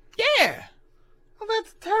 Yeah. Well,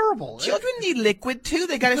 that's terrible. Children need liquid, too.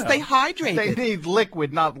 They got to stay hydrated. They need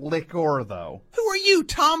liquid, not liquor, though. Who are you,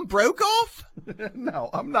 Tom Brokaw?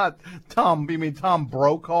 No, I'm not Tom. You mean Tom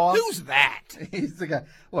Brokaw? Who's that? He's the guy.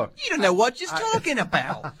 Look. You don't know what you're talking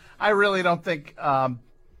about. I really don't think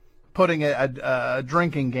putting a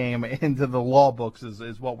drinking game into the law books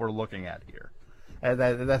is what we're looking at here.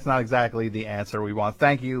 That's not exactly the answer we want.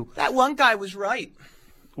 Thank you. That one guy was right.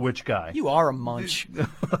 Which guy? You are a munch.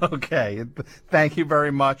 Okay. Thank you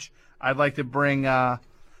very much. I'd like to bring,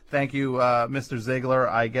 thank you, Mr. Ziegler.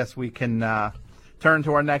 I guess we can turn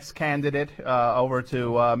to our next candidate, over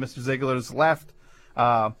to Mr. Ziegler's left,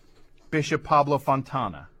 Bishop Pablo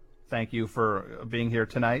Fontana. Thank you for being here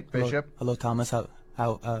tonight, Bishop. Hello, Thomas. How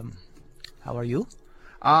are you?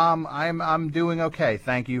 I'm doing okay.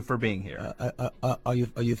 Thank you for being here. Are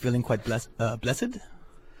you feeling quite blessed?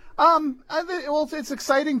 Well, it's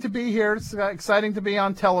exciting to be here. It's exciting to be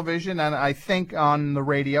on television, and I think on the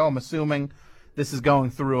radio. I'm assuming this is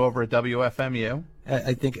going through over at WFMU.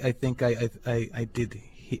 I think I did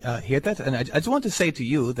hear that, and I just want to say to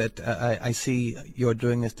you that I see you're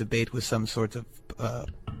doing this debate with some sort of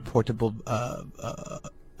portable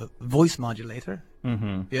voice modulator.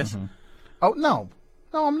 Mm-hmm. Yes. Mm-hmm. Oh no,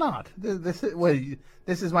 I'm not. This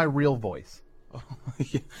is my real voice.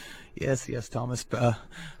 Yes, Thomas.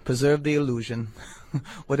 Preserve the illusion.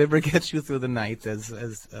 Whatever gets you through the night,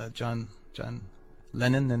 as John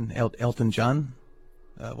Lennon and Elton John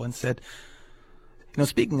once said. You know,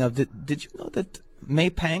 speaking of, did you know that May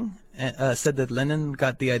Pang said that Lennon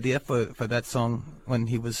got the idea for that song when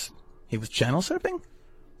he was channel surfing?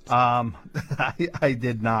 I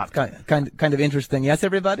did not. Kind of interesting. Yes,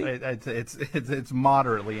 everybody. It's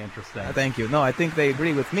moderately interesting. Thank you. No, I think they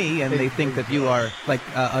agree with me, and they think that you are, like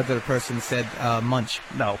other person said, munch.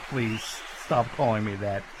 No, please stop calling me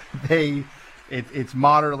that. It's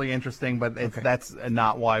moderately interesting, but that's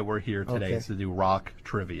not why we're here today. Is to do rock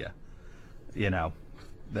trivia. You know,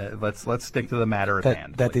 let's stick to the matter at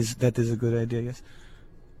hand. That is a good idea. Yes.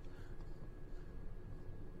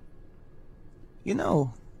 You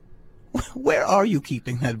know, where are you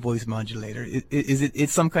keeping that voice modulator? Is it?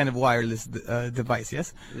 It's some kind of wireless device,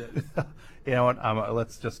 yes? You know what?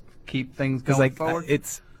 Let's just keep things going forward.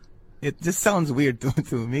 It just sounds weird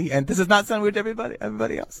to me, and does it not sound weird to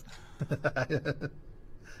everybody else?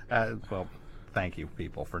 Well, thank you,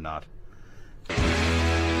 people, for not.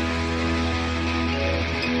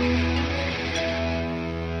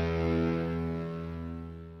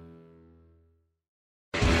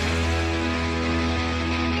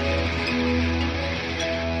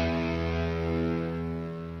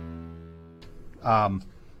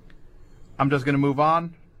 I'm just going to move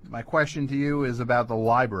on. My question to you is about the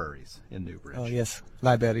libraries in Newbridge. Oh, yes.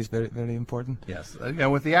 Library is very, very important. Yes.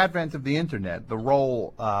 With the advent of the internet, the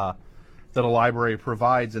role that a library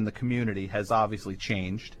provides in the community has obviously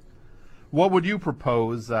changed. What would you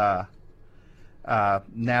propose what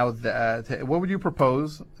would you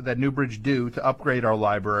propose that Newbridge do to upgrade our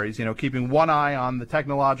libraries? Keeping one eye on the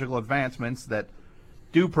technological advancements that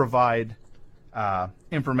do provide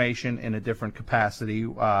information in a different capacity,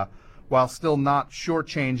 while still not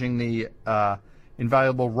shortchanging the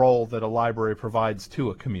invaluable role that a library provides to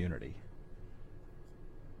a community.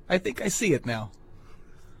 I think I see it now.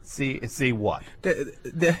 See what?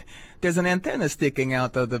 There's an antenna sticking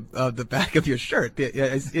out of the back of your shirt.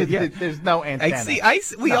 There's no antenna.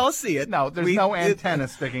 We all see it. No, there's no antenna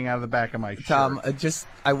sticking out of the back of my shirt. Tom,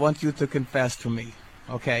 I want you to confess to me,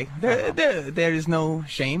 okay? There is no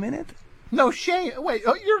shame in it. No shame. Wait,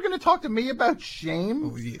 you're going to talk to me about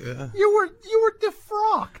shame? Oh, yeah. You were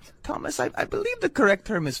defrocked. Thomas, I believe the correct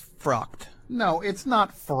term is frocked. No, it's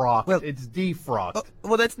not frocked. Well, it's defrocked.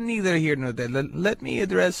 Well, that's neither here nor there. Let me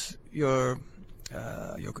address your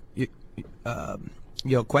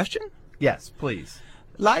question. Yes, please.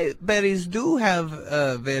 Libraries do have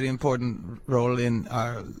a very important role in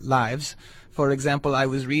our lives. For example, I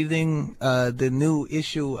was reading the new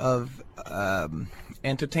issue of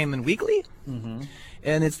Entertainment Weekly,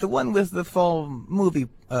 and it's the one with the fall movie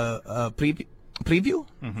preview,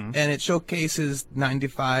 and it showcases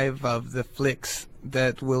 95 of the flicks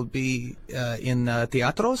that will be in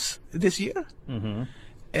teatros this year.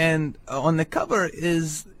 And on the cover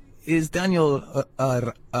is Daniel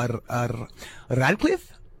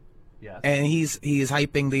Radcliffe. Yes. And he's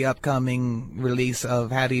hyping the upcoming release of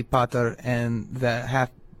Harry Potter and the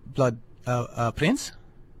Half-Blood Prince.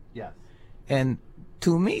 Yes. And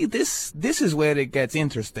to me, this is where it gets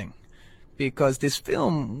interesting, because this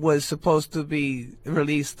film was supposed to be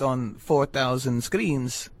released on 4,000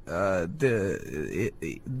 screens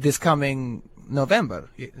this coming November.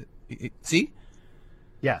 See?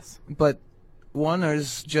 Yes. But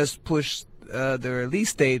Warner's just pushed the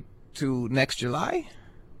release date to next July.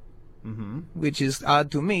 Which is odd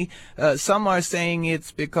to me. Some are saying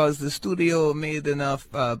it's because the studio made enough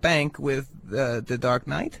bank with The Dark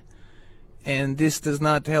Knight, and this does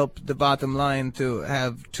not help the bottom line to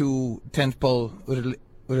have two tentpole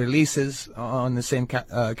releases on the same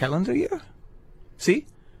calendar year. See?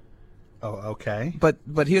 Oh, okay. But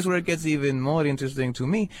here's where it gets even more interesting to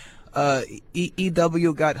me.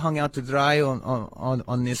 EW got hung out to dry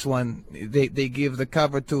on this one. They give the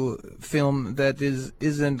cover to a film that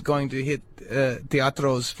isn't going to hit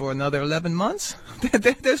teatros for another 11 months.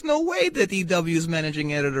 There's no way that EW's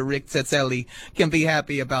managing editor Rick Zetzelli can be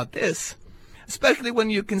happy about this, especially when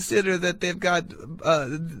you consider that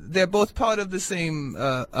they're both part of the same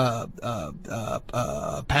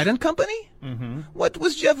patent company. What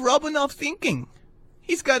was Jeff Robinoff thinking?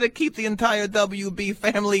 He's got to keep the entire WB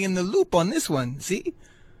family in the loop on this one, see?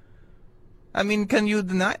 I mean, can you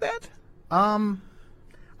deny that? I'm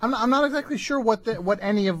not exactly sure what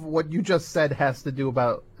any of what you just said has to do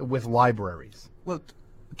with libraries. Well,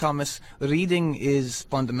 Thomas, reading is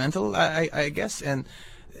fundamental, I guess, and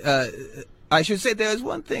I should say there's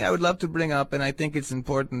one thing I would love to bring up, and I think it's an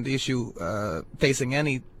important issue facing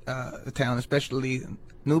any town, especially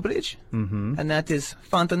Newbridge, and that is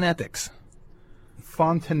fontanetics.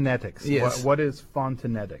 Fontanetics. Yes. What is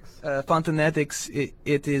fontanetics? Fontanetics,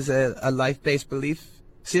 it is a life-based belief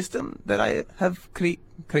system that I have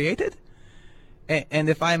created. And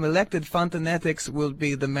if I'm elected, fontanetics will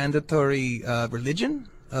be the mandatory religion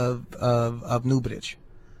of Newbridge.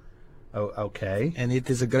 Oh, okay. And it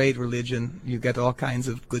is a great religion. You get all kinds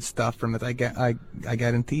of good stuff from it. I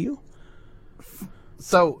guarantee you.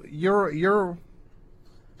 So you're,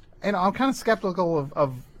 and I'm kind of skeptical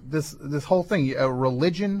of this whole thing.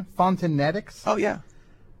 Religion, fontanetics. Oh yeah.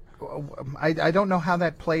 I don't know how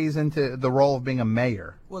that plays into the role of being a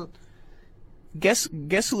mayor. Well, guess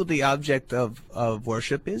who the object of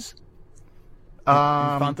worship is?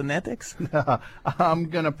 Fontanetics? I'm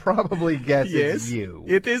going to probably guess yes, it's you.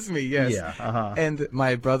 It is me, yes. Yeah. And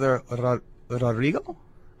my brother Rodrigo?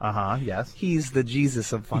 Yes. He's the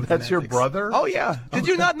Jesus of Fontanetics. That's your brother? Oh, yeah. Did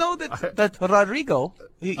you not know that Rodrigo,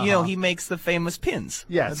 you know, he makes the famous pins?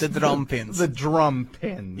 Yes. The drum pins. The drum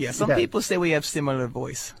pins. Yeah, some people say we have similar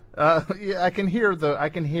voice. Yeah, I can hear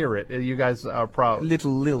it. You guys are probably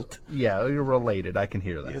Little lilt. Yeah, you're related. I can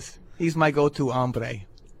hear that. Yes. He's my go-to hombre.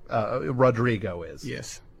 Rodrigo is.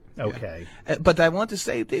 Yes. Okay. Yeah. But I want to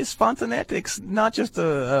say this, Fontanetics, not just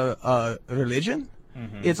a religion,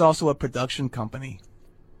 it's also a production company.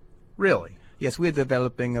 Really? Yes, we're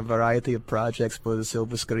developing a variety of projects for the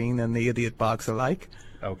silver screen and the idiot box alike.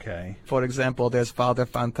 Okay. For example, there's Father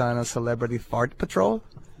Fontana's Celebrity Fart Patrol.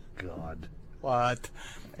 God. What?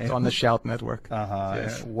 It's on the Shout Network.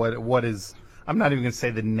 Yes. What is? I'm not even going to say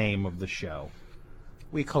the name of the show.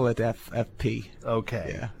 We call it FFP.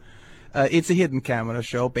 Okay. Yeah. It's a hidden camera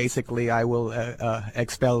show. Basically, I will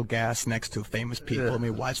expel gas next to famous people and we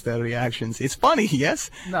watch their reactions. It's funny, yes?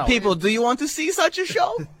 No. People, do you want to see such a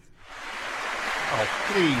show? Oh,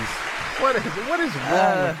 please. What is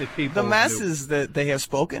wrong with the people? The masses that they have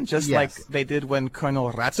spoken, just like they did when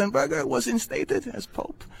Colonel Ratzenberger was instated as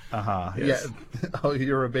Pope. Yes. Yes. Yeah. Oh,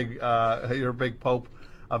 you're a big Pope,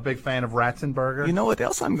 a big fan of Ratzenberger. You know what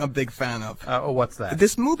else I'm a big fan of? What's that?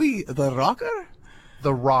 This movie, The Rocker?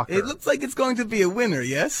 The Rocker. It looks like it's going to be a winner,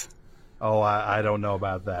 yes? Oh, I don't know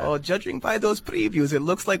about that. Oh, judging by those previews, it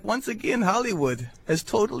looks like once again Hollywood has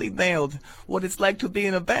totally nailed what it's like to be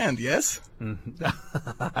in a band, yes?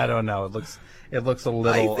 I don't know. It looks a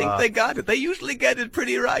little. I think they got it. They usually get it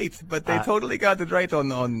pretty right, but they totally got it right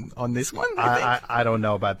on this one. I don't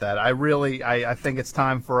know about that. I think it's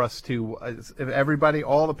time for us to everybody,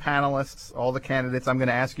 all the panelists, all the candidates. I'm going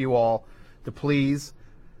to ask you all to please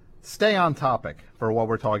stay on topic for what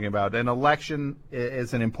we're talking about. An election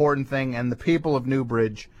is an important thing, and the people of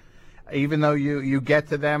Newbridge, even though you get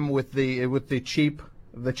to them with the cheap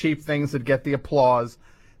things that get the applause,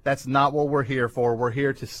 that's not what we're here for. We're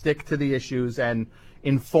here to stick to the issues and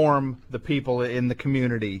inform the people in the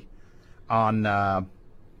community on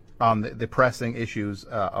the pressing issues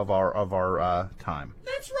of our time.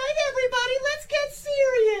 That's right, everybody. Let's get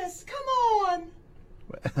serious. Come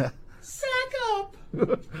on. Sack up.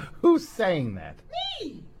 Who's saying that?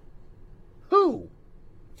 Me. Who?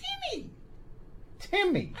 Timmy.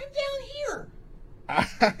 Timmy. I'm down here.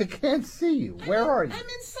 I can't see you. Where are you? I'm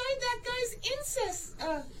inside that guy's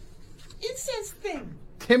incense thing.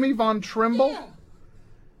 Timmy Von Trimble? Yeah.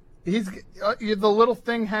 He's the little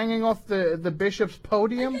thing hanging off the bishop's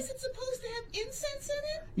podium? I guess it's supposed to have incense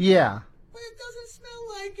in it, Yeah. but it doesn't smell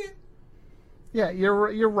like it. Yeah,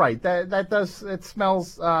 you're right. That does, it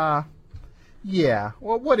smells yeah.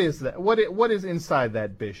 Well, what is that? What is inside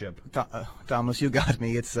that bishop? Thomas, you got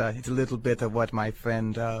me. It's a little bit of what my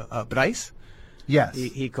friend Bryce. Yes.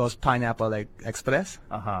 He calls Pineapple Express.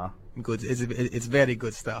 Good. It's very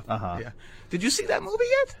good stuff. Yeah. Did you see that movie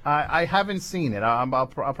yet? I haven't seen it. I'll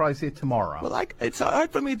probably see it tomorrow. Well, it's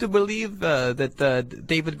hard for me to believe that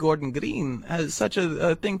David Gordon Green has such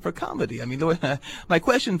a thing for comedy. I mean, my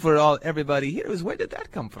question for everybody here is, where did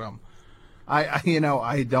that come from? I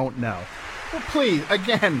don't know. Well, please,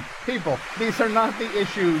 again, people, these are not the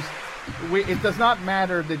issues. It does not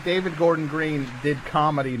matter that David Gordon Green did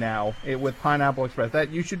comedy now with Pineapple Express. That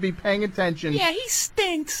you should be paying attention. Yeah, he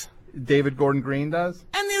stinks. David Gordon Green does?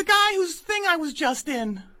 And the guy whose thing I was just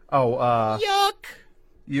in. Oh, Yuck.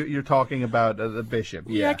 You're talking about the bishop.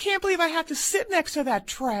 Yeah, I can't believe I have to sit next to that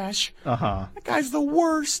trash. Uh-huh. That guy's the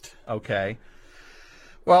worst. Okay.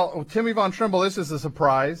 Well, Timmy Von Trimble, this is a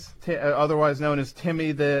surprise. Otherwise known as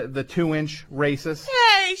Timmy the 2-inch racist.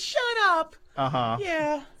 Hey, shut up. Uh-huh.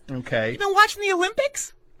 Yeah. Okay. You been watching the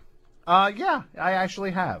Olympics? Yeah, I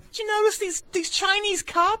actually have. Did you notice these Chinese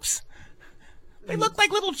cops? They look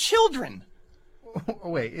like little children.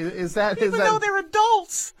 Wait, is that Even though they're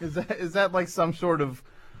adults. Is that like some sort of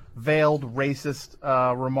veiled racist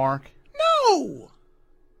remark? No,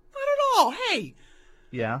 not at all. Hey.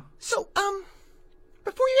 Yeah. So,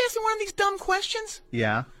 before you ask me one of these dumb questions,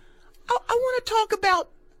 Yeah. I want to talk about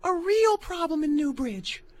a real problem in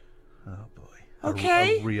Newbridge. Oh boy.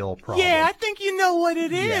 Okay. A real problem. Yeah, I think you know what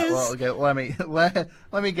it is. Yeah. Well, okay.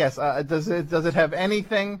 Let me guess. Does it have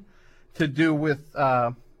anything to do with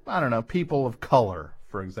I don't know, people of color,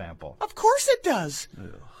 for example? Of course it does.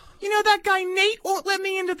 Ugh. You know, that guy Nate won't let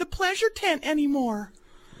me into the pleasure tent anymore.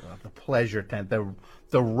 The pleasure tent,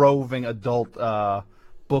 the roving adult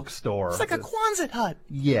bookstore. It's like a Quonset hut.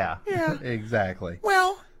 Yeah. Yeah. Exactly.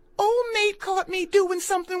 Well, old Nate caught me doing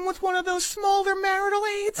something with one of those smaller marital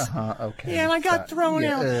aids. Okay. Yeah, and I got thrown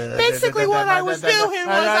out. Basically, what I was doing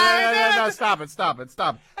was No, stop it.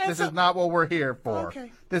 This is not what we're here for.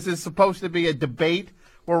 Okay. This is supposed to be a debate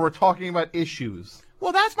where we're talking about issues.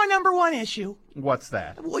 Well, that's my number one issue. What's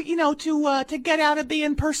that? Well, to get out of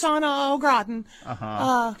being persona au gratin,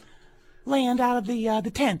 land out of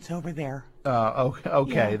the tent over there.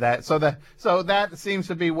 Okay. Yeah. So that seems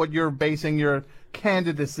to be what you're basing your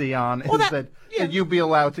candidacy on, Well, that you be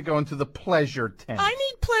allowed to go into the pleasure tent. I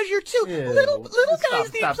need pleasure too. Ew. Little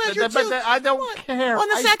guys need pleasure too. But I don't care. Well,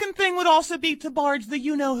 the second thing would also be to barge the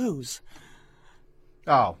you-know-whos.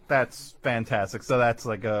 Oh, that's fantastic. So that's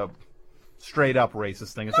like a straight up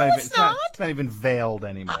racist thing. It's not. It's not even veiled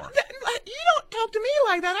anymore. You don't talk to me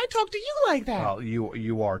like that. I talk to you like that. Well,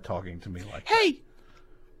 you are talking to me like Hey,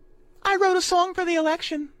 I wrote a song for the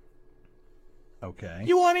election. that. Okay.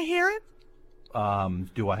 You want to hear it?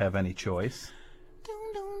 Do I have any choice?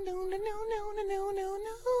 I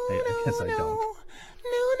guess I don't.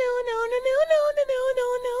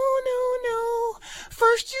 No.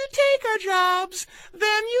 First you take our jobs, then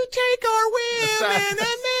you take our women, and then...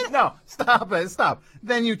 No, stop it, stop.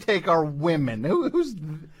 Then you take our women. Who's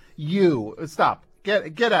you? Stop.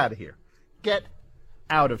 Get out of here. Get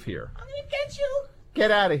out of here. I'm gonna get you. Get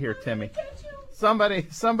out of here, Timmy. Get you.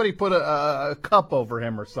 Somebody put a cup over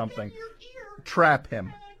him or something. Your ear. Trap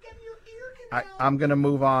him. Get your ear canal. I'm gonna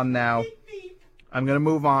move on now. I'm gonna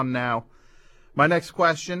move on now. My next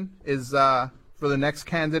question is for the next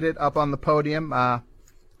candidate up on the podium,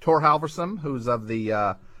 Tor Halverson, who's of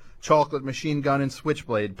the Chocolate Machine Gun and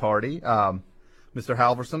Switchblade Party. Mr.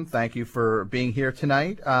 Halverson, thank you for being here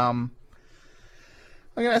tonight. I'm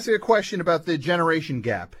going to ask you a question about the generation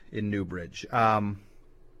gap in Newbridge. Over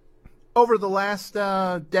the last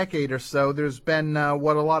decade or so, there's been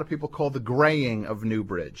what a lot of people call the graying of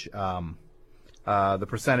Newbridge. The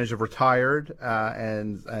percentage of retired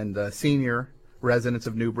and senior residents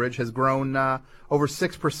of Newbridge has grown over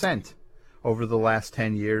 6% over the last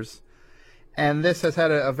 10 years. And this has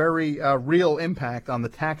had a very real impact on the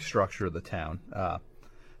tax structure of the town,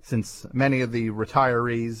 since many of the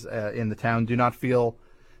retirees in the town do not feel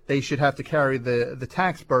they should have to carry the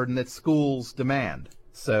tax burden that schools demand.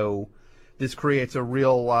 So this creates a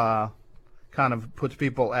real kind of puts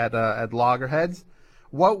people at loggerheads.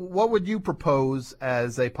 What would you propose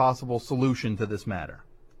as a possible solution to this matter?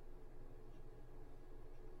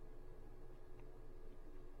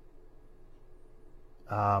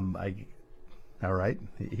 All right.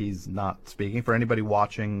 He's not speaking. For anybody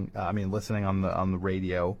watching, listening on the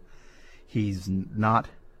radio, he's not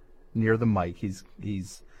near the mic. He's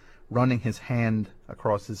running his hand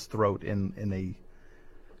across his throat in a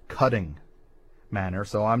cutting manner.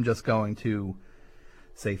 So I'm just going to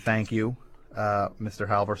say thank you, Mr.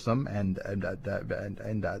 Halverson, and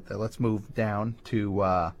let's move down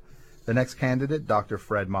to the next candidate, Dr.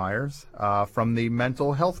 Fred Myers, from the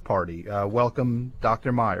Mental Health Party. Welcome,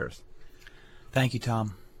 Dr. Myers. Thank you,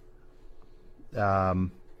 Tom.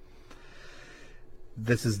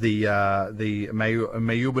 This is the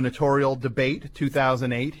Mayubernatorial debate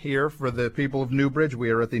 2008 here for the people of Newbridge. We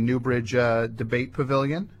are at the Newbridge Debate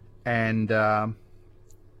Pavilion, and our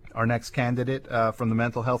next candidate from the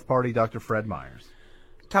Mental Health Party, Dr. Fred Myers.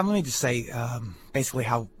 Tom, let me just say basically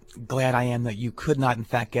how glad I am that you could not, in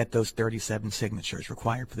fact, get those 37 signatures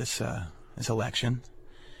required for this election.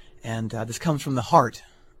 And this comes from the heart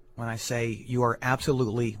when I say you are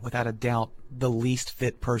absolutely, without a doubt, the least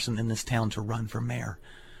fit person in this town to run for mayor.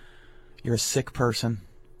 You're a sick person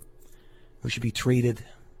who should be treated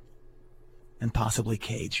and possibly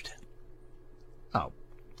caged. Oh,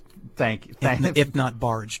 thank you. If not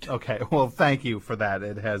barged. Okay, well, thank you for that.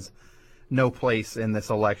 It has no place in this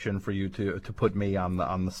election for you to put me on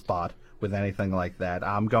the spot with anything like that.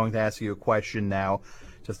 I'm going to ask you a question now,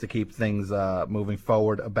 just to keep things moving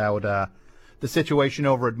forward, about the situation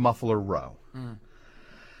over at Muffler Row.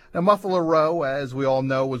 Now, Muffler Row, as we all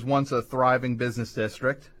know, was once a thriving business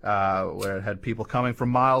district where it had people coming from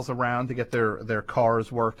miles around to get their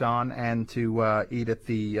cars worked on and to eat at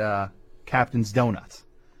the Captain's Donuts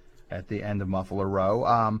at the end of Muffler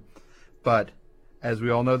Row. But as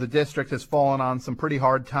we all know, the district has fallen on some pretty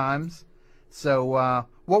hard times. So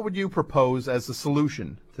what would you propose as a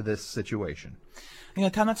solution to this situation? You know,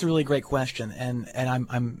 Tom, that's a really great question, and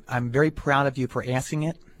I'm very proud of you for asking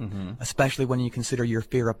it, especially when you consider your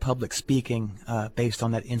fear of public speaking based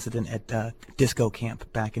on that incident at disco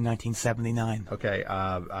camp back in 1979. Okay,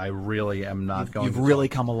 I really am not going. You've really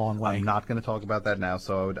come a long way. I'm not going to talk about that now,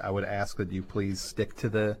 so I would ask that you please stick to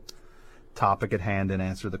the topic at hand and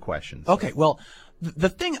answer the questions. Okay, well, the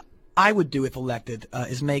thing I would do if elected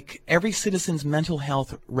is make every citizen's mental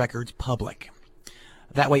health records public.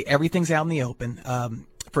 That way, everything's out in the open.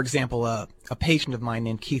 For example, a patient of mine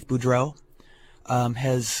named Keith Boudreau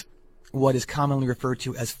has what is commonly referred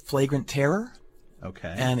to as flagrant terror.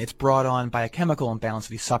 Okay. And it's brought on by a chemical imbalance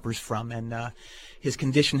that he suffers from. And his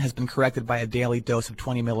condition has been corrected by a daily dose of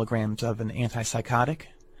 20 milligrams of an antipsychotic.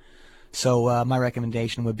 So my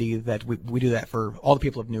recommendation would be that we do that for all the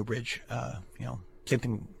people of Newbridge. Same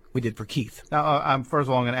thing we did for Keith. Now, first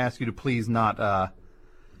of all, I'm going to ask you to please not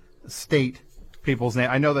state people's name.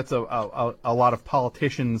 I know that's a lot of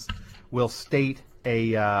politicians will state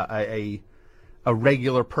a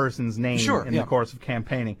regular person's name in the course of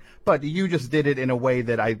campaigning, but you just did it in a way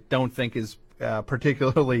that I don't think is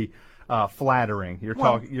particularly flattering.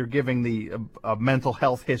 You're giving the mental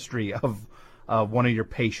health history of one of your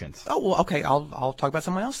patients. Oh, well, okay. I'll talk about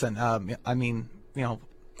someone else then.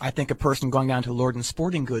 I think a person going down to Lord &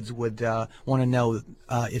 Sporting Goods would want to know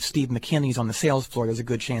if Steve McKinney's on the sales floor. There's a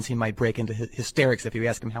good chance he might break into hysterics if you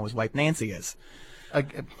ask him how his wife Nancy is.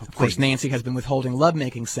 Of course, Nancy has been withholding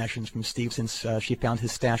lovemaking sessions from Steve since she found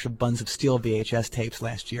his stash of Buns of Steel VHS tapes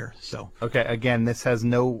last year. So okay, again, this has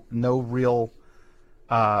no real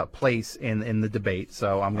place in the debate,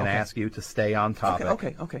 so I'm going to ask you to stay on topic.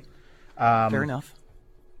 Okay. Fair enough.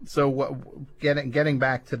 So, getting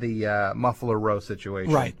back to the Muffler Row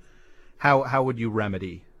situation, right? How would you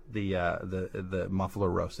remedy the Muffler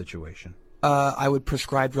Row situation? I would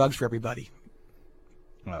prescribe drugs for everybody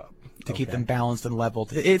to keep them balanced and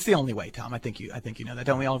leveled. It's the only way, Tom. I think you know that.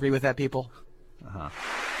 Don't we all agree with that, people?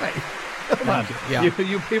 Hey, come on. Yeah.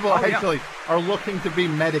 You people actually are looking to be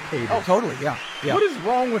medicated. Oh, totally. Yeah. What is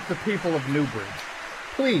wrong with the people of Newbridge?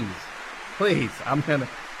 Please, I'm gonna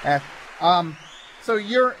ask. So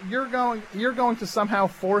you're going to somehow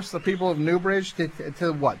force the people of Newbridge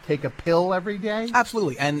to what? Take a pill every day?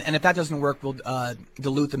 Absolutely. And if that doesn't work, we'll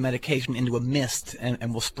dilute the medication into a mist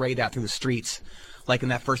and we'll spray it out through the streets, like in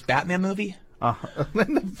that first Batman movie.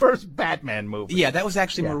 In the first Batman movie. Yeah, that was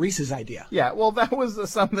actually Maurice's idea. Yeah, well, that was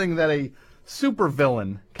something that a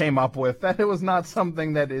supervillain came up with. That it was not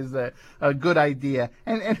something that is a good idea.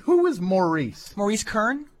 And who is Maurice? Maurice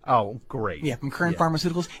Kern? Oh, great. Yeah, from Kern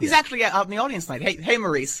Pharmaceuticals. He's actually out in the audience tonight. Hey,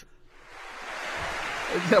 Maurice.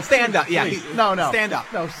 No, stand up. Yeah. No. Stand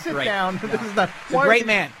up. No, sit Right. down. No. This is not. He's a great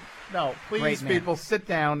man. No, please, Great man. people, sit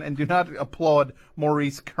down and do not applaud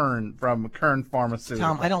Maurice Kern from Kern Pharmaceuticals.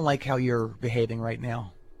 Tom, I don't like how you're behaving right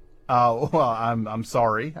now. Oh, well, I'm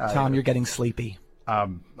sorry. Tom, you're getting sleepy.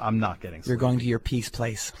 I'm not getting sleepy. You're going to your peace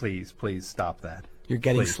place. Please stop that. You're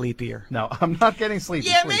getting sleepier. No, I'm not getting sleepy.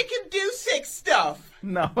 Yeah, please. make him do sick stuff.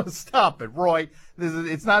 No, stop it, Roy.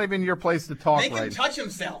 It's not even your place to talk Make right him touch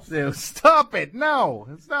himself. now. Stop it. No,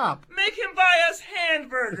 stop. Make him buy us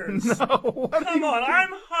hamburgers. No. Come on,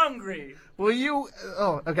 I'm hungry. Will you?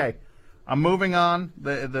 Oh, okay. I'm moving on.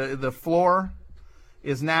 The floor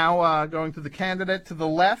is now going to the candidate to the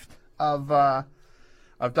left of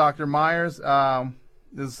Dr. Myers.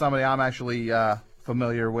 This is somebody I'm actually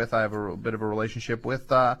familiar with. I have a bit of a relationship with.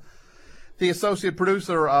 The associate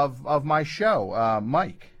producer of my show,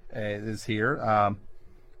 Mike, is here.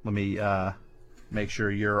 Let me make sure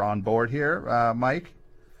you're on board here, Mike.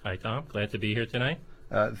 Hi, Tom. Glad to be here tonight.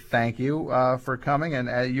 Thank you for coming,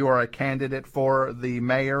 and you are a candidate for the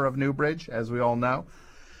mayor of Newbridge, as we all know.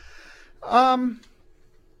 I'm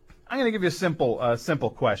going to give you a simple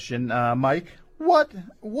question, Mike.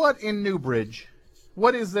 What in Newbridge?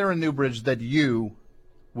 What is there in Newbridge that you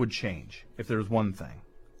would change if there's one thing?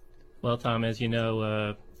 Well, Tom, as you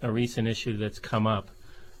know, a recent issue that's come up,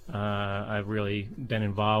 I've really been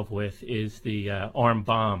involved with, is the armed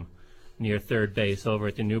bomb near third base over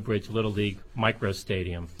at the Newbridge Little League Micro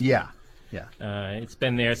Stadium. Yeah. It's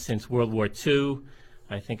been there since World War II.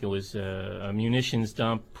 I think it was a munitions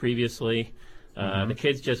dump previously. The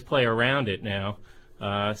kids just play around it now.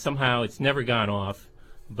 Somehow it's never gone off,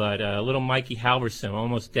 but little Mikey Halverson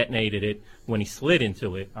almost detonated it when he slid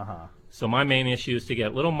into it. So my main issue is to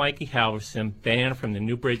get little Mikey Halverson banned from the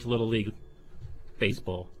Newbridge Little League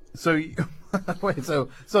baseball. So wait, so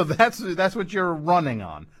that's what you're running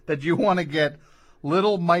on, that you want to get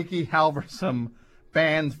little Mikey Halverson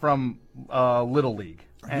banned from Little League.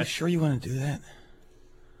 Are you sure you want to do that?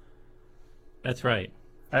 That's right.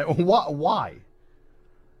 Why?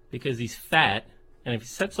 Because he's fat, and if he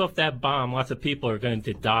sets off that bomb, lots of people are going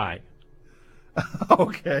to die.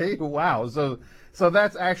 Okay, wow. So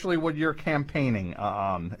that's actually what you're campaigning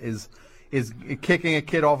on, is kicking a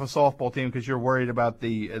kid off a softball team because you're worried about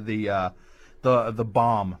the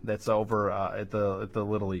bomb that's over at the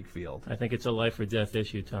Little League field. I think it's a life or death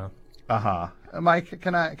issue, Tom. Mike,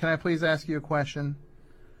 can I please ask you a question?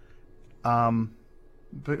 And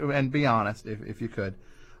be honest, if you could.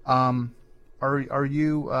 Are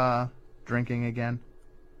you drinking again?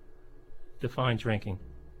 Define drinking.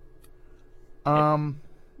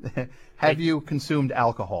 Have you consumed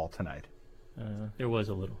alcohol tonight? There was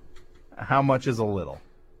a little. How much is a little?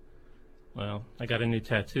 Well, I got a new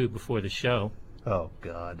tattoo before the show. Oh,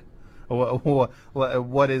 God.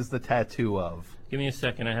 What is the tattoo of? Give me a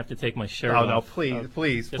second. I have to take my shirt Oh, off. no, please,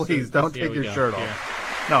 please, Just please, so- don't there take we your go. shirt Here.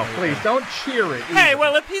 off. No, please, don't cheer it. Hey, either.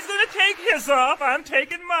 well, if he's gonna take his off, I'm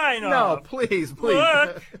taking mine No, off. please.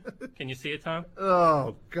 Look. Can you see it, Tom?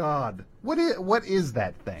 Oh, God. What is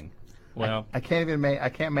that thing? Well, I can't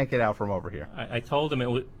even make it out from over here. I told him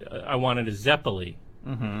I wanted a Zeppeli,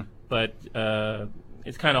 but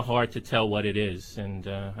it's kind of hard to tell what it is, and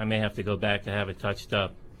I may have to go back to have it touched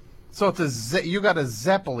up. So it's you got a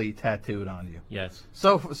Zeppeli tattooed on you. Yes.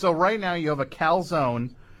 So right now you have a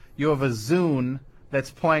calzone, you have a Zune that's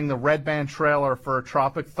playing the red band trailer for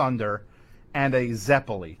Tropic Thunder, and a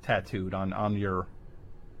Zeppeli tattooed on your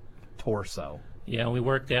torso. Yeah, we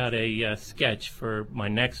worked out a sketch for my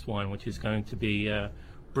next one, which is going to be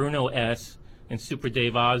Bruno S. and Super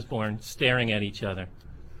Dave Osborne staring at each other.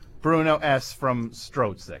 Bruno S. from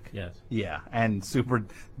Strozic. Yes. Yeah, and super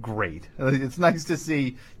great. It's nice to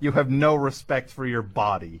see you have no respect for your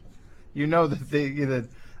body. You know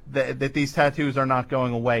that these tattoos are not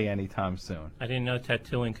going away anytime soon. I didn't know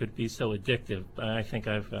tattooing could be so addictive, but I think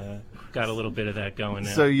I've got a little bit of that going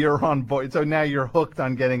now. So you're on board. So now you're hooked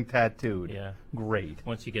on getting tattooed. Yeah. Great.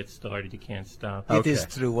 Once you get started, you can't stop. It is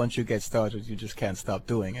true. Once you get started, you just can't stop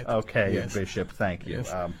doing it. Okay, Yes. Bishop. Thank you.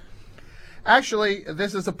 Yes. Actually,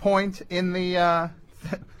 this is a point in the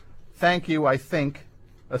thank you, I think,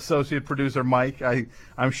 Associate Producer Mike.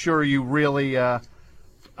 I'm sure you really won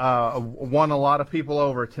a lot of people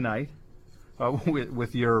over tonight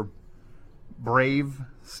with your brave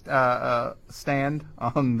stand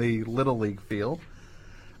on the Little League field.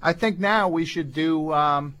 I think now we should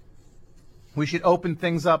we should open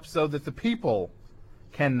things up so that the people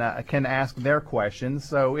can ask their questions.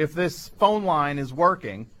 So if this phone line is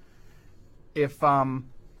working, if you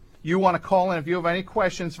want to call in, if you have any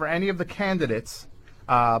questions for any of the candidates,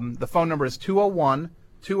 the phone number is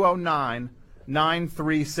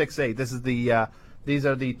 201-209-9368. This is these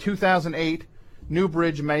are the 2008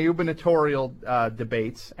 Newbridge Mayubernatorial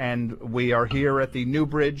debates, and we are here at the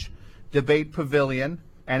Newbridge Debate Pavilion.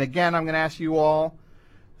 And again, I'm going to ask you all,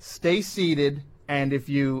 stay seated, and if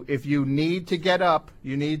you need to get up,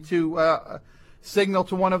 you need to signal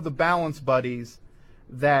to one of the balance buddies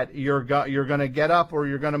that you're going to get up or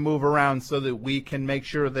you're going to move around so that we can make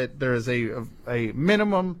sure that there's a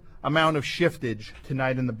minimum amount of shiftage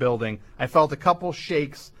tonight in the building. I felt a couple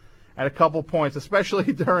shakes at a couple points,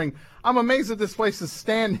 especially during. I'm amazed that this place is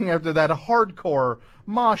standing after that hardcore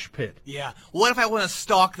mosh pit. Yeah. What if I want to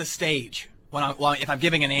stalk the stage if I'm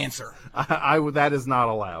giving an answer? That is not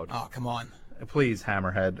allowed. Oh, come on. Please,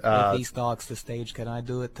 Hammerhead. If he stalks the stage, can I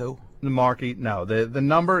do it too? Marky, no. The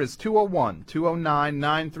number is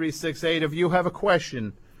 201-209-9368. If you have a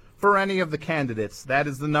question for any of the candidates, that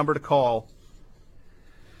is the number to call.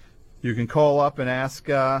 You can call up and ask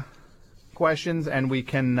questions, and we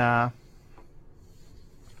can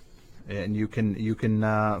and you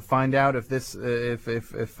can find out if this if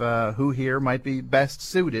who here might be best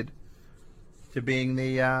suited to being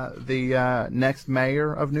the next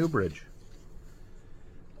mayor of Newbridge.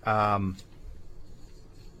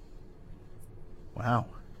 Wow.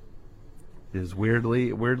 It is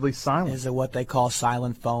weirdly silent. Is it what they call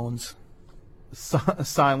silent phones?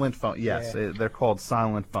 Silent phone. Yes, Yeah. they're called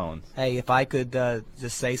silent phones. Hey, if I could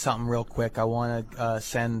just say something real quick, I want to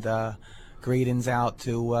send greetings out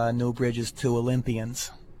to Newbridge's 2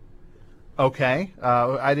 Olympians. Okay.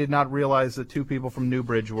 I did not realize that 2 people from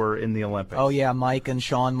Newbridge were in the Olympics. Oh, yeah, Mike and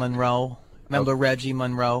Sean Monroe. Remember Reggie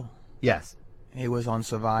Monroe? Yes. He was on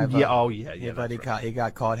Survivor. Yeah. Oh, yeah. But he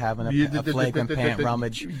got caught having a the flagrant pant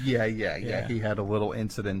rummage. Yeah. He had a little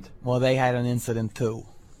incident. Well, they had an incident too.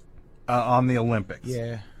 On the Olympics.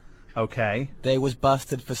 Yeah. Okay. They was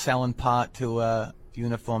busted for selling pot to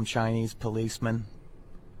uniformed Chinese policemen.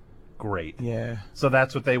 Great. Yeah. So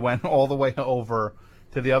that's what they went all the way over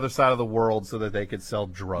to the other side of the world so that they could sell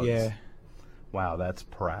drugs. Yeah. Wow, that's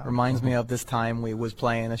proud. Reminds me of this time we was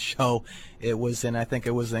playing a show. I think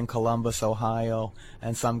it was in Columbus, Ohio,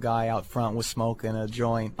 and some guy out front was smoking a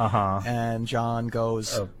joint. And John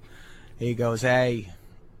goes, he goes, hey,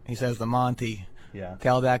 he says to Monty,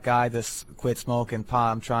 tell that guy to quit smoking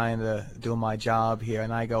pot. I'm trying to do my job here.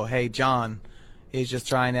 And I go, hey, John, he's just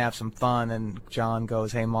trying to have some fun. And John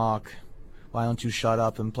goes, hey, Mark, why don't you shut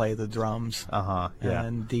up and play the drums? Yeah.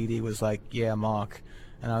 And Dee Dee was like, yeah, Mark.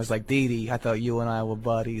 And I was like, Dee Dee, I thought you and I were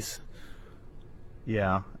buddies.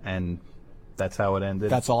 Yeah, and that's how it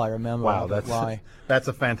ended. That's all I remember. Wow, that's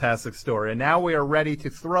a fantastic story. And now we are ready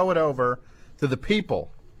to throw it over to the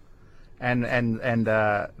people and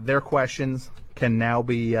their questions can now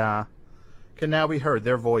be heard.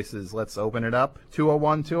 Their voices. Let's open it up.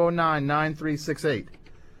 201-209-9368.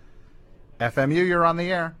 FMU, you're on the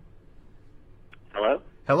air. Hello?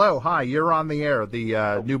 Hello, hi, you're on the air,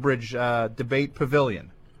 the Newbridge Debate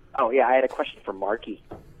Pavilion. Oh, yeah, I had a question for Marky.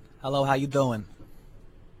 Hello, how you doing?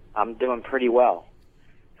 I'm doing pretty well.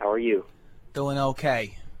 How are you? Doing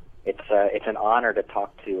okay. It's an honor to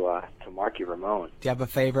talk to Marky Ramone. Do you have a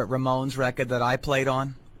favorite Ramones record that I played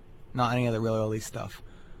on? Not any of the real early stuff.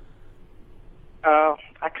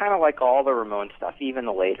 I kind of like all the Ramones stuff, even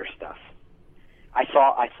the later stuff. I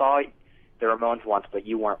saw the Ramones once, but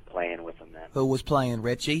you weren't playing with them then. Who was playing,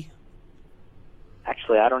 Richie?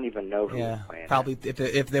 Actually, I don't even know who was playing. Probably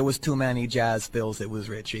if there was too many jazz fills, it was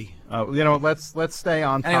Richie. Let's stay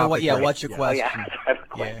on topic. Anyway, what's your question? Oh, yeah, I have a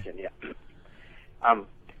question. Yeah.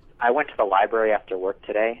 I went to the library after work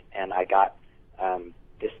today, and I got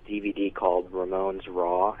this DVD called Ramones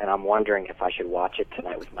Raw, and I'm wondering if I should watch it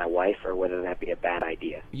tonight with my wife or whether that'd be a bad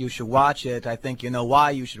idea. You should watch it. I think you know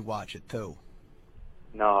why you should watch it too.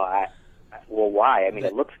 No, well, why? I mean,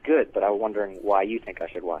 it looks good, but I'm wondering why you think I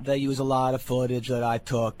should watch it. They use a lot of footage that I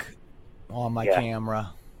took on my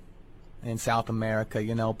camera in South America.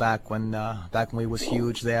 Back when we was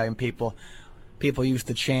huge there, and people used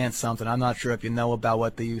to chant something. I'm not sure if you know about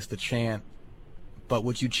what they used to chant, but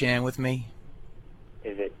would you chant with me?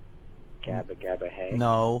 Is it Gabba Gabba Hey?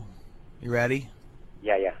 No. You ready?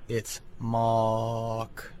 Yeah. It's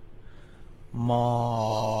Mark.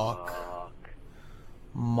 Mark.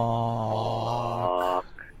 Mark.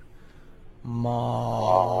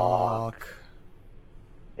 Mark.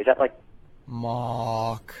 Is that like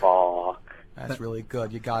Mark? Mark. That's really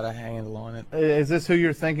good. You got a handle on it. Is this who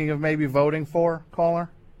you're thinking of maybe voting for, caller?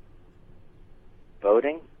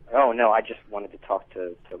 Voting? Oh, no, I just wanted to talk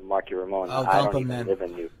to Marky Ramone. Oh, I dump don't him even then. live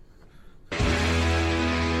in New.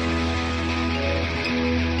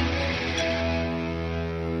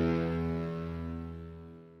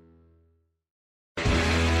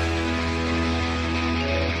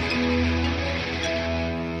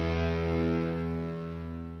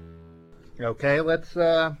 Okay, let's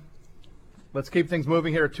keep things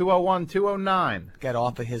moving here. 201-209. Get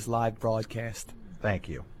off of his live broadcast. Thank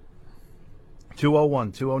you.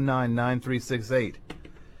 201-209-9368.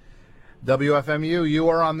 WFMU, you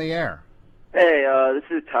are on the air. Hey, this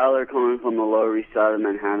is Tyler calling from the Lower East Side of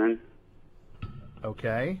Manhattan.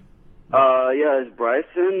 Okay. Is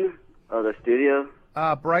Bryson the studio?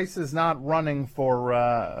 Bryce is not running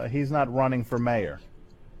for. He's not running for mayor.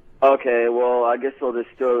 Okay, well, I guess I'll just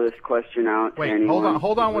throw this question out. Wait,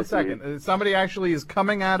 hold on 1 second. Somebody's actually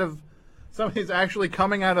coming out of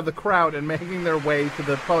the crowd and making their way to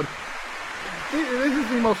the podium. This is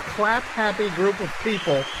the most clap-happy group of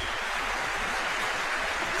people.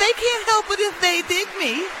 They can't help it if they dig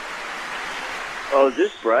me. Oh, is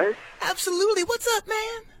this Bryce? Absolutely. What's up,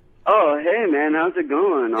 man? Oh, hey, man, how's it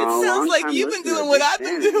going? It sounds like you've been doing what I've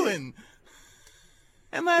been doing.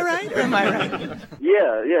 Am I right or am I right?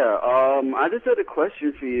 Yeah. I just had a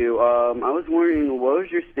question for you. I was wondering, what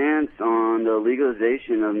was your stance on the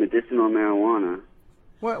legalization of medicinal marijuana?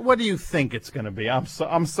 What do you think it's going to be? I'm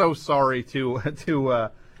so sorry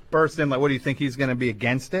to burst in. Like, what do you think he's going to be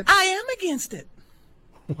against it? I am against it.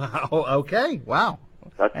 Wow. Okay. Wow.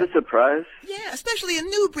 That's a surprise. Yeah, especially in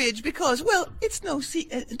Newbridge because, well, it's no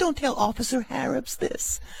secret. Don't tell Officer Harrops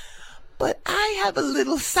this. But I have a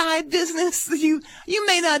little side business. You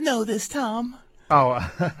may not know this, Tom. Oh,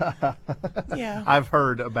 yeah. I've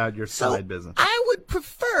heard about your side business. I would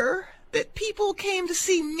prefer that people came to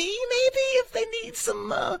see me, maybe, if they need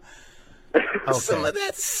some some of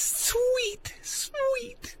that sweet.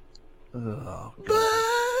 Oh, but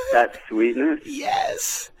that sweetness?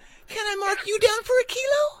 Yes. Can I mark you down for a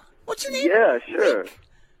kilo? What's your name? Yeah, sure.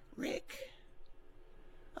 Rick.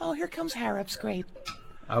 Oh, here comes Harrops. Great.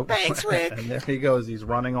 Oh, thanks, Rick. And there he goes. He's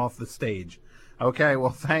running off the stage. Okay,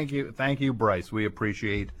 well, thank you, Bryce. We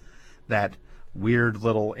appreciate that weird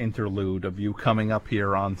little interlude of you coming up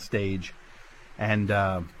here on stage. And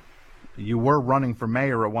you were running for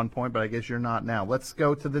mayor at one point, but I guess you're not now. Let's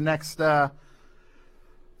go to the next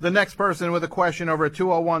person with a question over at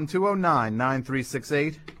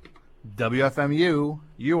 201-209-9368. WFMU,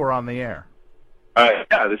 you are on the air.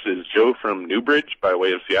 This is Joe from Newbridge by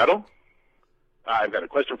way of Seattle. I've got a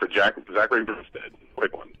question for Zachary Brewstead.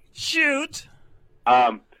 Quick one. Shoot.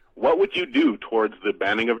 What would you do towards the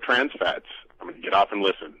banning of trans fats? I'm going to get off and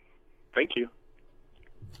listen. Thank you.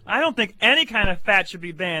 I don't think any kind of fat should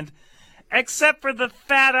be banned, except for the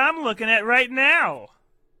fat I'm looking at right now.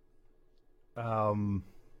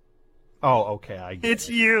 Oh, okay. I get It's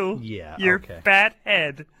it. you. Yeah. Your okay. fat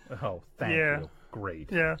head. Oh, thank you.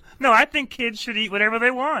 Great. Yeah. No, I think kids should eat whatever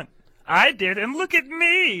they want. I did, and look at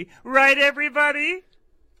me. Right, everybody?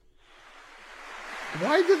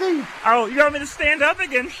 Why do they... Oh, you want me to stand up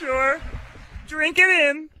again? Sure. Drink it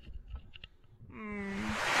in.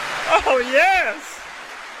 Oh, yes.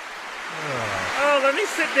 Oh, let me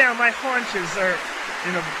sit down. My haunches are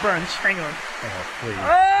in a bunch. Hang on.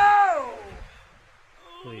 Oh,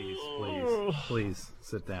 please. Oh! Please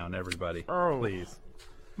sit down, everybody. Oh. Please.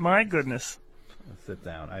 My goodness. Sit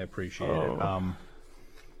down. I appreciate it.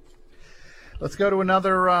 Let's go to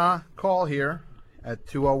another call here at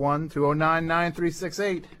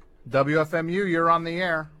 201-209-9368. WFMU, you're on the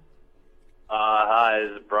air. Hi,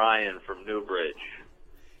 this is Brian from Newbridge.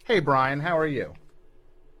 Hey, Brian, how are you?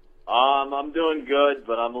 I'm doing good,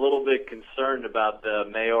 but I'm a little bit concerned about the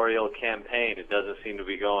mayoral campaign. It doesn't seem to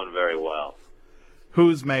be going very well.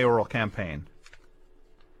 Whose mayoral campaign?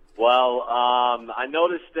 Well, I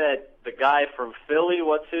noticed that the guy from Philly,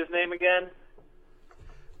 what's his name again?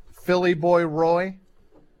 Philly boy Roy?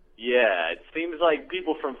 Yeah, it seems like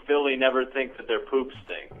people from Philly never think that their poop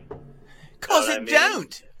stink. Because it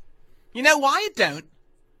don't. You know why it don't?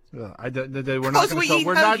 We're not going to.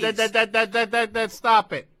 We're not.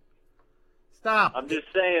 Stop it. Stop. I'm just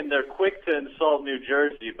saying they're quick to insult New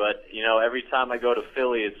Jersey, but, you know, every time I go to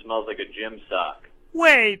Philly, it smells like a gym sock.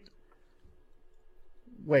 Wait,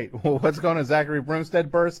 what's going on? Zachary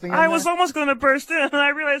Brumstead bursting in I was there? almost going to burst in, and I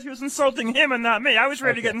realized he was insulting him and not me. I was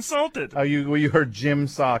ready to get insulted. Oh, you heard Jim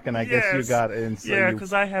Sock, and I guess you got it. And so yeah,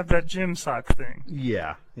 because I have that gym sock thing.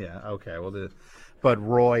 Yeah, okay. Well, but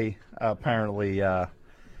Roy apparently.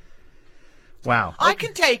 Wow. I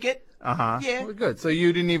can take it. Uh-huh. Yeah. Well, good. So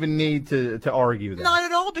you didn't even need to argue that. Not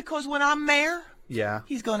at all, because when I'm mayor, Yeah.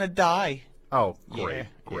 he's going to die. Oh, great. Yeah,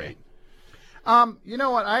 Great. You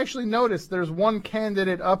know what? I actually noticed there's one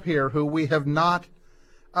candidate up here who we have not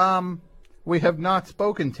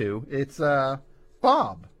spoken to. It's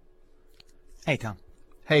Bob. Hey, Tom.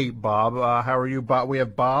 Hey, Bob. How are you, Bob? We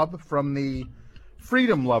have Bob from the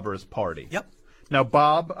Freedom Lovers Party. Yep. Now,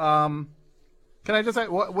 Bob, can I just say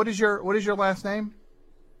what is your last name?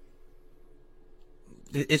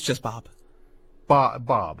 It's just Bob.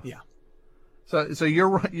 Bob. Yeah. So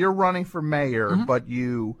you're running for mayor, Mm-hmm. but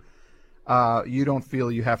you don't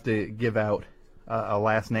feel you have to give out a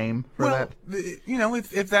last name for that? You know,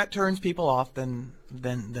 if that turns people off, then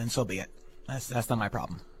so be it. That's not my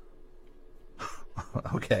problem.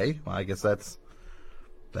 Okay. Well, I guess that's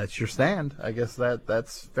your stand. I guess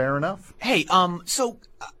that's fair enough. Hey, so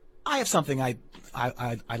I have something I'd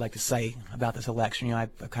like to say about this election. You know,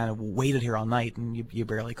 I've kind of waited here all night, and you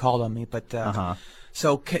barely called on me. But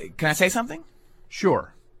so can I say something?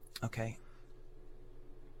 Sure. Okay.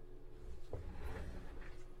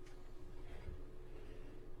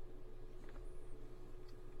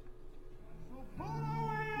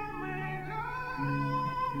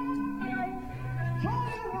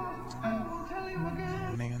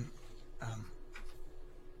 Man,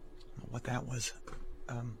 what that was?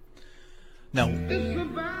 No.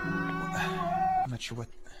 I'm not sure what.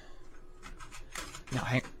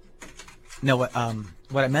 No, no.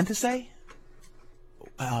 What I meant to say.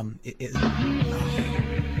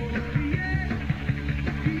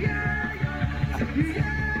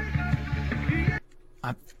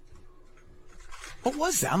 What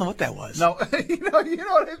was that? I don't know what that was. No, you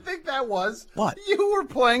know what I think that was? What? You were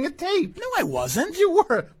playing a tape. No, I wasn't. You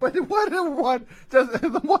were, but what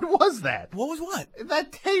was that? What was what?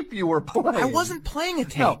 That tape you were playing. I wasn't playing a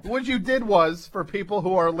tape. No, what you did was, for people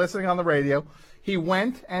who are listening on the radio, he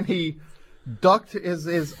went and he ducked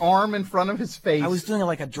his arm in front of his face. I was doing it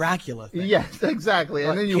like a Dracula thing. Yes, exactly.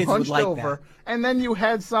 And then you kids would hunched like over, that. and then you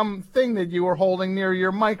had some thing that you were holding near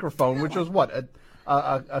your microphone, which was what,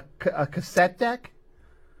 a cassette deck?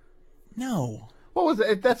 No. What was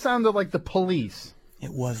it? That sounded like the police.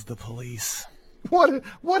 It was the police. What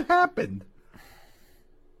happened?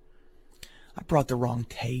 I brought the wrong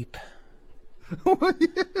tape.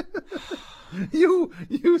 You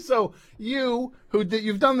who did,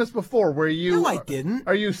 you've done this before where you No, I didn't.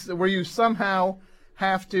 Where you somehow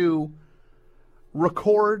have to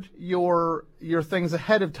record your things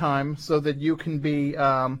ahead of time so that you can be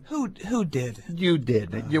Who did? You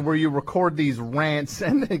did. Where you record these rants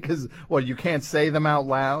and because you can't say them out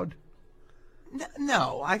loud.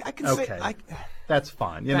 No, I can Okay. say. That's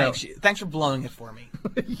fine. Thanks for blowing it for me.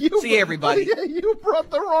 You, See you, everybody. You brought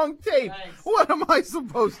the wrong tape. Thanks. What am I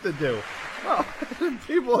supposed to do? Oh,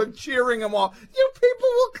 people are cheering him off. You people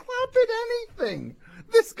will clap at anything.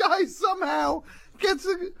 This guy somehow gets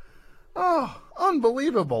a... Oh,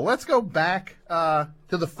 unbelievable. Let's go back to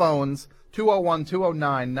the phones.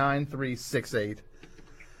 201-209-9368.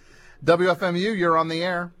 WFMU, you're on the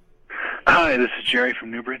air. Hi, this is Jerry from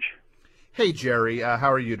Newbridge. Hey, Jerry.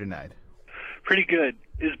 How are you tonight? Pretty good.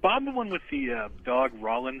 Is Bob the one with the Dog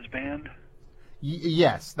Rollins band?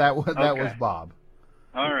 Yes, that was Bob.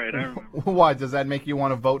 All right, I remember. Why? Does that make you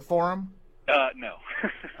want to vote for him? No.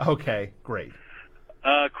 Okay, great.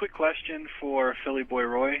 Quick question for Philly Boy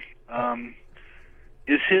Roy.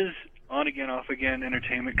 Is his on-again, off-again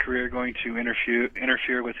entertainment career going to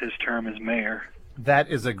interfere with his term as mayor? That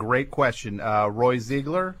is a great question. Roy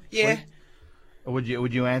Ziegler? Yeah. Would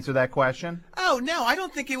you answer that question? Oh, no, I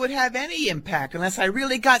don't think it would have any impact unless I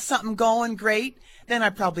really got something going great. Then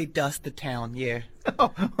I'd probably dust the town, yeah.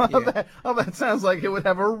 That sounds like it would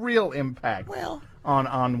have a real impact. Well,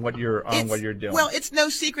 on what you're doing. Well, it's no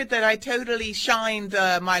secret that I totally shined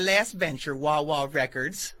my last venture, Wah Wah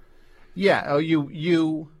Records. Yeah,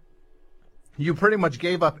 you pretty much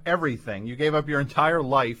gave up everything. You gave up your entire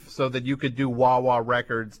life so that you could do Wah Wah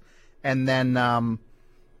Records, and then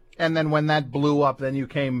when that blew up, then you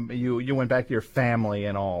went back to your family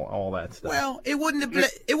and all that stuff. Well, it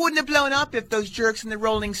wouldn't have blown up if those jerks in the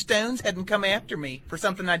Rolling Stones hadn't come after me for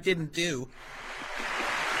something I didn't do.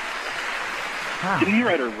 Didn't he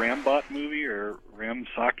write a Rambot movie or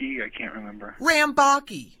Ramsaki? I can't remember.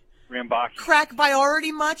 Rambaki. Rambaki. Crack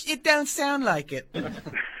priority much? It don't sound like it.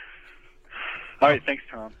 All right, thanks,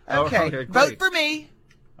 Tom. Okay, vote for me.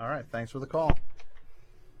 All right, thanks for the call.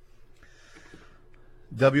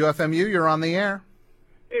 WFMU, you're on the air.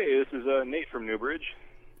 Hey, this is Nate from Newbridge.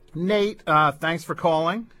 Nate, thanks for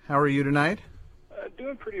calling. How are you tonight?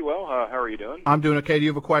 Doing pretty well. How are you doing? I'm doing okay. Do you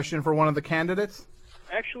have a question for one of the candidates?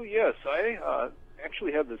 Actually, yes. I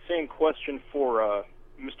actually have the same question for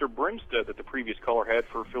Mr. Brimstead that the previous caller had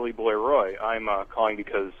for Philly Boy Roy. I'm calling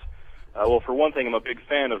because, well, for one thing, I'm a big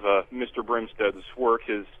fan of Mr. Brimstead's work,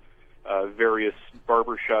 his various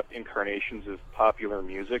barbershop incarnations of popular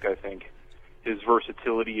music. I think his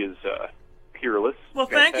versatility is peerless. Well,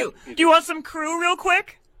 thank you. Do you want some crew real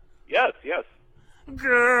quick? Yes.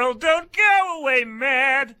 Girl, don't go away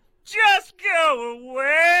mad. Just go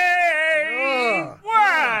away.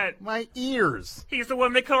 What? My ears. He's the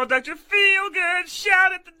one they call Dr. Feelgood.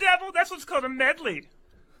 Shout at the devil. That's what's called a medley.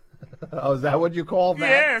 Oh, is that what you call that?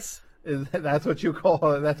 Yes. That's what you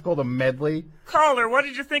call it? That's called a medley? Caller, what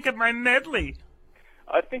did you think of my medley?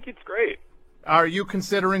 I think it's great. Are you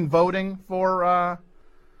considering voting for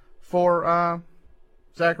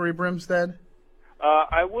Zachary Brimstead?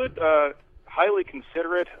 I would highly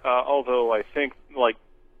consider it, although I think, like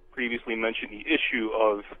previously mentioned, the issue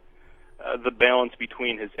of the balance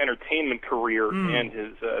between his entertainment career and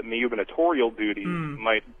his Mayubernatorial duties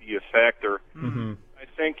might be a factor. Mm-hmm. I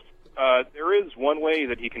think there is one way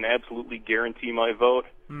that he can absolutely guarantee my vote,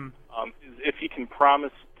 is if he can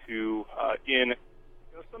promise to,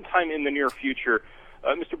 sometime in the near future,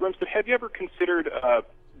 Mr. Brimstead, have you ever considered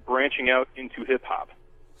branching out into hip-hop?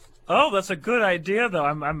 Oh, that's a good idea, though.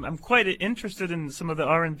 I'm quite interested in some of the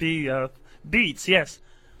R&B beats. Yes,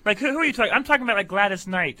 like who are you talking? I'm talking about like Gladys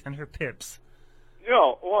Knight and her Pips.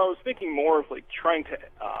 No, well, I was thinking more of like trying to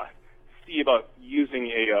see about using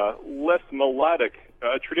a less melodic,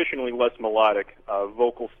 traditionally less melodic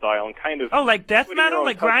vocal style, and kind of like death metal,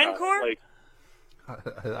 like grindcore.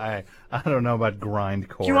 I don't know about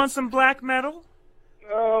grindcore. Do you want some black metal?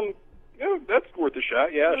 Yeah, that's worth a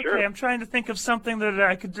shot. Yeah, okay, sure. I'm trying to think of something that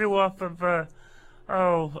I could do off of.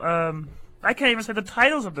 I can't even say the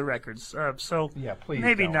titles of the records. So yeah, please.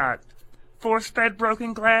 Maybe don't. not. Force-fed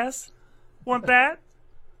broken glass. Want that?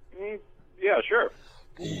 Yeah, sure.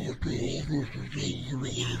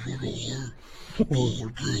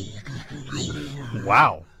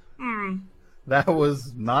 Wow. That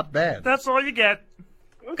was not bad. That's all you get.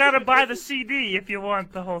 Gotta buy the CD if you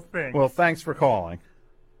want the whole thing. Well, thanks for calling.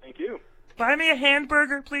 Thank you. Buy me a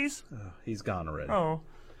hamburger, please. He's gone already. Oh.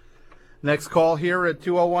 Next call here at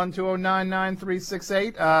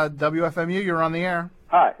 201-209-9368. WFMU, you're on the air.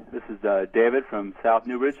 Hi, this is David from South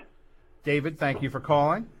Newbridge. David, thank you for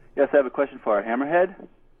calling. Yes, I have a question for our Hammerhead.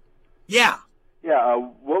 Yeah. Yeah,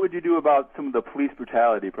 what would you do about some of the police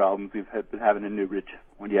brutality problems we've been having in Newbridge?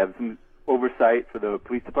 When you have some oversight for the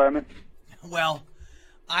police department? Well,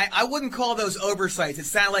 I wouldn't call those oversights. It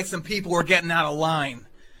sounded like some people were getting out of line,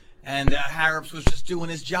 and Harrops was just doing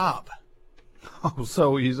his job. Oh,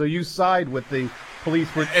 so you side with the police?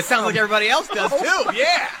 It sounds like everybody else does too.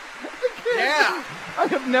 Yeah. Yeah. I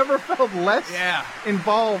have never felt less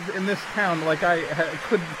involved in this town. Like I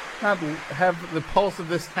could not have the pulse of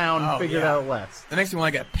this town figured out less. The next thing we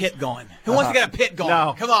want to get a pit going. Who wants to get a pit going?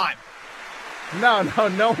 No. Come on. No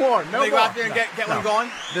more. No Can they go more. out there and get one going?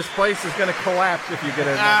 This place is going to collapse if you get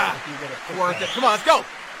it. Worth it. Come on, let's go.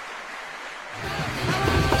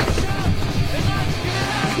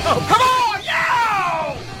 Oh, come on! Yo!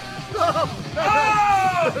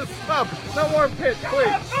 Stop! No more pits,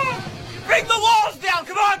 please. Bring the walls down!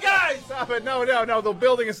 Come on, guys! Stop it! No. The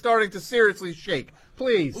building is starting to seriously shake.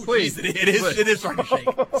 Please, please. Geez, it is starting to shake.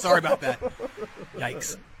 Sorry about that.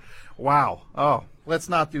 Yikes. Wow. Oh, let's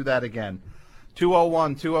not do that again.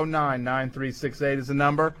 201-209-9368 is the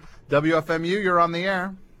number. WFMU, you're on the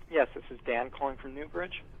air. Yes, this is Dan calling from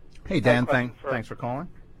Newbridge. Hey, Dan. Thanks for calling.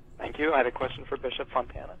 Thank you. I had a question for Bishop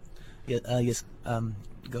Fontana. Yes.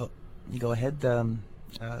 Go ahead,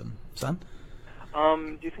 son.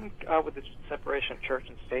 Do you think with the separation of church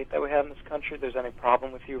and state that we have in this country, there's any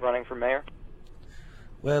problem with you running for mayor?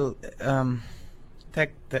 Well,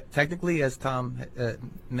 technically, as Tom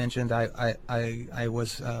mentioned, I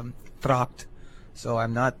was frocked, so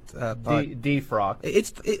I'm not defrocked.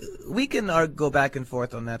 We can go back and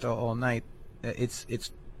forth on that all night.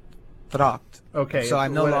 It's frocked. Okay, so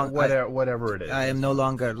I'm no longer whatever it is. I am no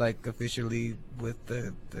longer officially with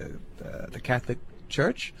the Catholic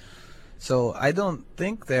Church. So I don't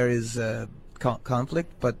think there is a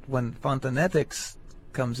conflict, but when Fontanetics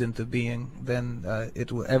comes into being, then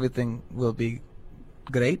everything will be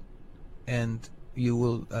great, and you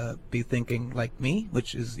will be thinking like me,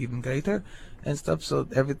 which is even greater, and stuff. So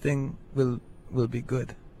everything will be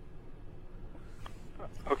good.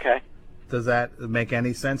 Okay. Does that make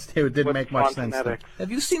any sense to you? It didn't make much sense.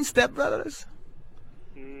 Have you seen Step Brothers?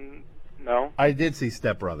 No. I did see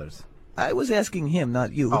Step Brothers. I was asking him,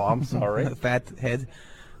 not you. Oh, I'm sorry. Fat head.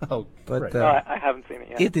 Oh, but no, I haven't seen it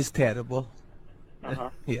yet. It is terrible. Uh-huh.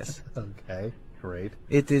 Yes. Okay. Great.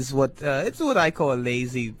 It is what I call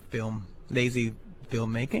lazy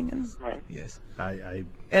filmmaking. And, right. Yes.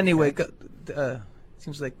 Anyway,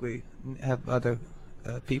 seems like we have other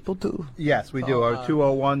people too. Yes, we do. Our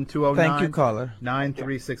 201-209. Thank you, caller.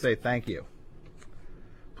 9368. Thank you.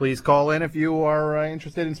 Please call in if you are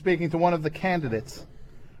interested in speaking to one of the candidates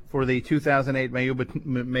for the 2008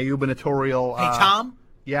 Mayubernatorial. Hey, Tom?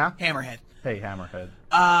 Yeah? Hammerhead. Hey, Hammerhead.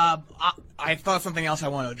 I thought of something else I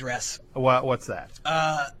want to address. What's that?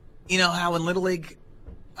 You know how in Little League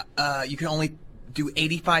you can only do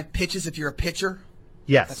 85 pitches if you're a pitcher?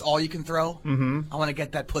 Yes. That's all you can throw? Mm-hmm. I want to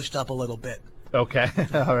get that pushed up a little bit. Okay.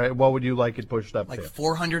 All right. What would you like it pushed up to?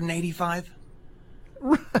 485?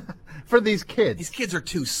 For these kids. These kids are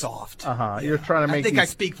too soft. Uh-huh. Yeah. You're trying to make I think I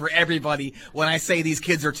speak for everybody when I say these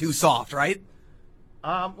kids are too soft, right?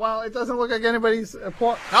 Well, it doesn't look like anybody's...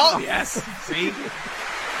 Oh, yes. See?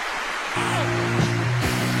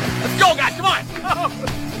 Let's go, guys. Come on.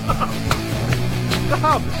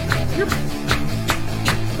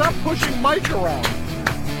 Stop pushing Mike around.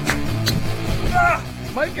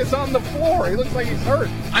 Mike is on the floor. He looks like he's hurt.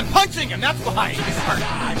 I'm punching him. That's why he's hurt.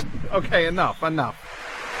 Okay, enough.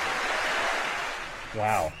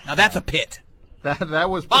 Wow. Now that's a pit. That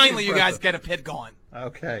was finally you guys impressive. get a pit going.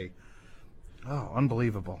 Okay. Oh,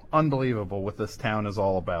 unbelievable. Unbelievable what this town is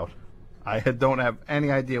all about. I don't have any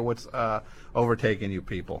idea what's overtaking you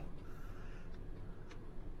people.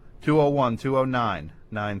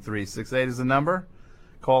 201-209-9368 is the number.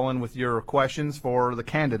 Call in with your questions for the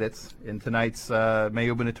candidates in tonight's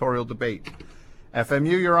Mayubernatorial debate.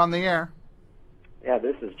 FMU, you're on the air. Yeah,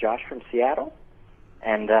 this is Josh from Seattle,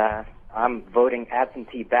 and I'm voting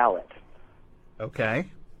absentee ballot. Okay.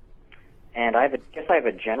 And I guess I have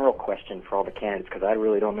a general question for all the candidates because I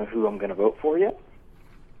really don't know who I'm going to vote for yet.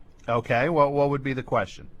 Okay, well, what would be the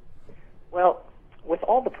question? Well, with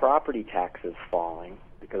all the property taxes falling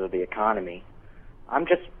because of the economy, I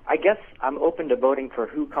guess I'm open to voting for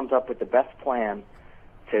who comes up with the best plan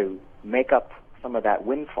to make up some of that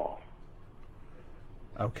windfall.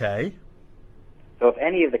 Okay. So if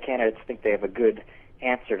any of the candidates think they have a good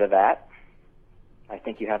answer to that, I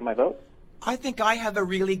think you have my vote. I think I have a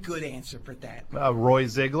really good answer for that. Roy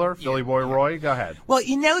Ziegler, Philly Boy Roy, go ahead. Well,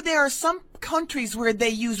 you know, there are some countries where they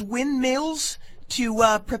use windmills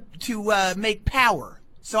to make power.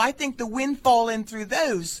 So I think the wind falling through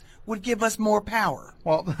those would give us more power.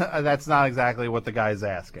 Well, that's not exactly what the guy's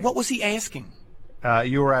asking. What was he asking?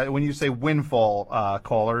 You were when you say windfall,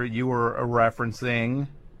 caller, you were referencing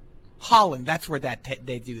Holland. That's where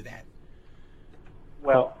they do that.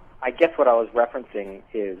 Well, I guess what I was referencing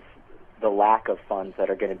is the lack of funds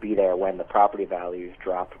that are going to be there when the property values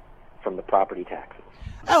drop from the property taxes.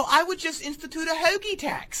 Oh, I would just institute a hoagie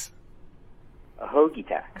tax. A hoagie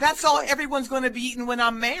tax. That's all everyone's going to be eating when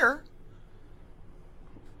I'm mayor.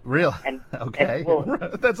 Really? Okay.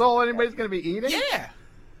 That's all anybody's going to be eating? Yeah.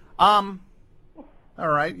 All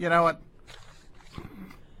right. You know what?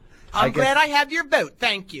 I'm glad I have your vote.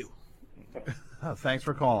 Thank you. Thanks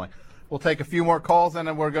for calling. We'll take a few more calls, and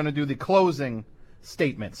then we're going to do the closing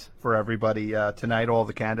statements for everybody tonight, all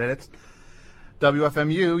the candidates.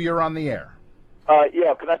 WFMU, you're on the air.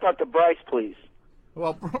 Yeah, can I talk to Bryce, please?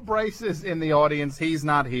 Well, Bryce is in the audience. He's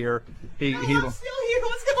not here. I'm still here.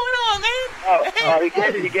 What's going on,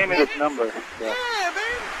 man? He gave me this number. So. Yeah,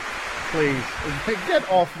 man. Please, get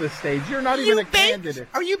off the stage. You're not even a candidate.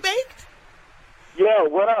 Are you baked? Yo,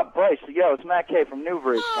 what up, Bryce? Yo, it's Matt K from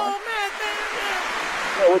Newbridge, son.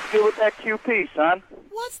 Yo, what's good with that QP, son?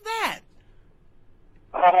 What's that?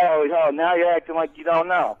 Oh, now you're acting like you don't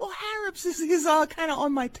know. Well, Harrops is kind of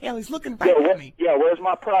on my tail. He's looking right at me. Yeah, where's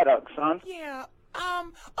my product, son? Yeah.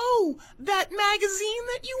 Oh, that magazine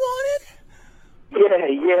that you wanted?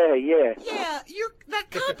 Yeah. Yeah,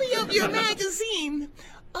 that copy of your magazine.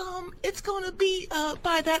 It's gonna be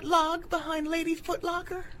by that log behind Lady's Foot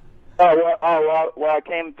Locker. Well, I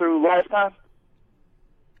came through last time.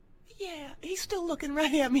 Yeah, he's still looking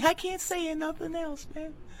right at me. I can't say nothing else,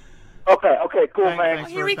 man. Okay, cool, man.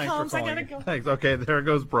 Here he comes. I gotta go. Thanks. Okay, there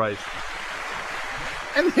goes Bryce.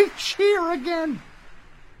 And they cheer again.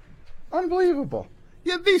 Unbelievable.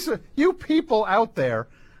 Yeah, you people out there,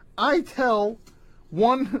 I tell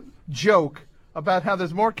one joke about how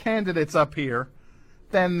there's more candidates up here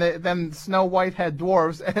than Snow White had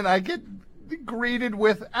dwarves, and I get greeted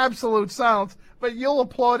with absolute silence, but you'll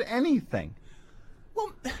applaud anything.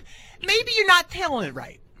 Well, maybe you're not telling it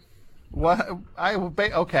right. What?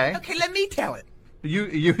 Okay. Okay, let me tell it.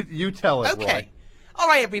 You tell it, Okay. Roy. All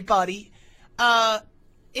right, everybody.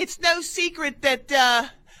 It's no secret that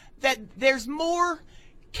that there's more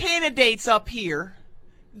candidates up here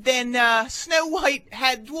than Snow White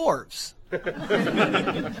had dwarves.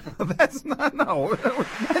 That's not no.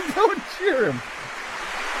 Don't cheer him.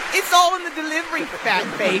 It's all in the delivery, fat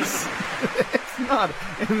face. It's not.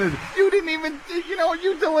 You didn't even.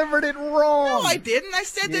 You delivered it wrong. No, I didn't. I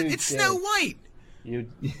said that it's Snow White. Okay.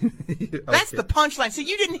 That's the punchline. So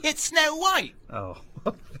you didn't hit Snow White. Oh,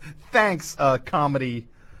 thanks, comedy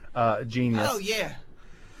genius. Oh yeah.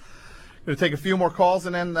 Going to take a few more calls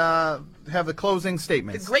and then have the closing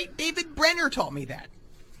statements. The great David Brenner taught me that.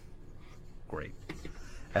 Great.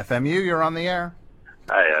 FMU, you're on the air.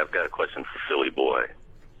 Hi, I've got a question for Philly Boy.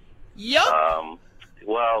 Yup.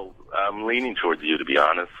 Well, I'm leaning towards you, to be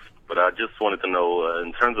honest, but I just wanted to know,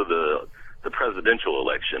 in terms of the presidential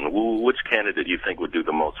election, which candidate do you think would do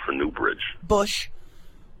the most for Newbridge? Bush.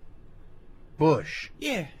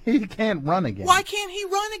 Yeah. He can't run again. Why can't he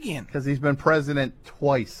run again? Because he's been president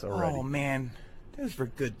twice already. Oh man, those were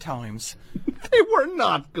good times. They were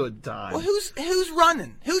not good times. Well, who's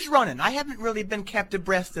running? Who's running? I haven't really been kept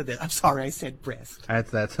abreast of this. I'm sorry, I said breast.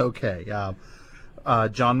 That's okay. John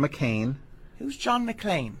McCain. Who's John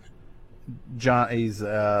McCain? He's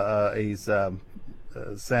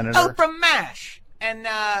senator. Oh, from MASH and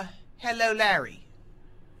Hello Larry.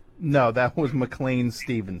 No, that was McLean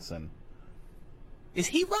Stevenson. Is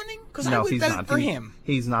he running? Because No, I would he's vote not. for him.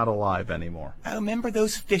 He's not alive anime I remember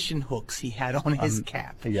those fishing hooks he had on his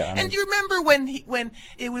cap. Yeah. And do you remember when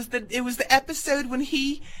it was the episode when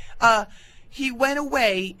he went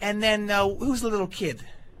away and then who's the little kid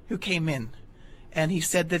who came in and he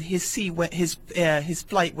said that his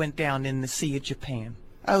flight went down in the Sea of Japan.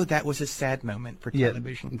 Oh, that was a sad moment for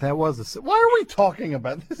television. That was why are we talking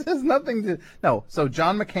about this? Has nothing to. No, so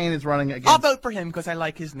John McCain is running against. I'll vote for him because I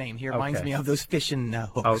like his name. He reminds Okay. me of those fishing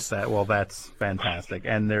hooks. Oh, that's fantastic.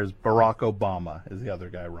 And there's Barack Obama is the other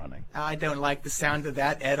guy running. I don't like the sound of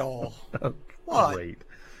that at all. What? Great.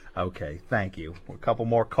 Okay, thank you. A couple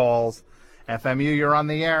more calls. FMU, you're on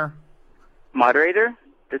the air. Moderator,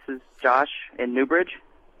 this is Josh in Newbridge.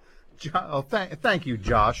 Thank you,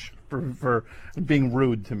 Josh, for being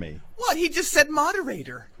rude to me. What? He just said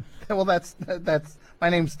moderator. Well, that's my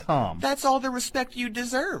name's Tom. That's all the respect you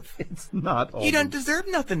deserve. It's not all. You don't deserve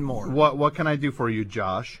nothing more. What can I do for you,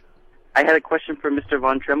 Josh? I had a question for Mr.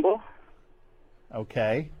 Von Trimble.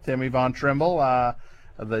 Okay, Timmy Von Trimble.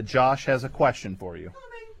 The Josh has a question for you.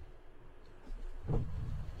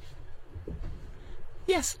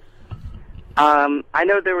 Yes. I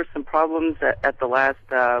know there were some problems at the last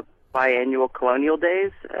biannual Colonial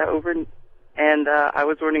Days and I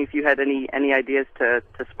was wondering if you had any ideas to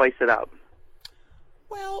spice it up.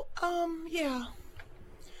 Well, yeah.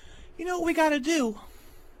 You know what we got to do?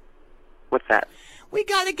 What's that? We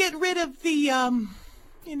got to get rid of the,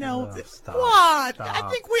 Stop, what? stop. I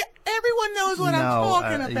think everyone knows what I'm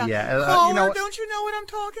talking about. yeah, Caller, don't you know what I'm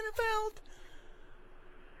talking about?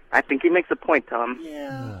 I think he makes a point, Tom.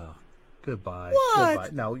 Yeah. Goodbye. What? Goodbye.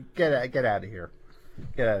 No, get out of here.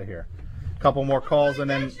 Get out of here. Couple more calls and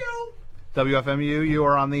then. WFMU, you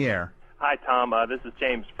are on the air. Hi, Tom. This is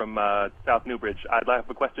James from South Newbridge. I'd have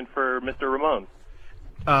a question for Mr. Ramon.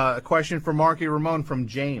 A question for Marky Ramon from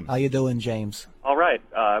James. How you doing, James? All right.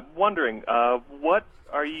 Wondering, what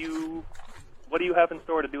do you have in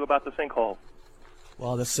store to do about the sinkhole?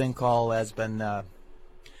 Well, the sinkhole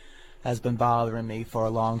has been bothering me for a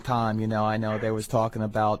long time. You know, I know they was talking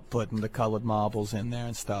about putting the colored marbles in there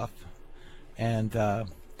and stuff. And,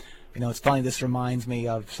 you know, it's funny, this reminds me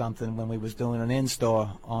of something when we was doing an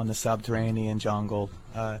in-store on the Subterranean Jungle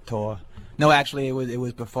tour. No, actually, it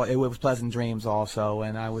was before. It was Pleasant Dreams also,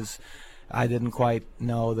 and I didn't quite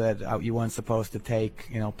know that you weren't supposed to take,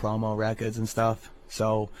 you know, promo records and stuff.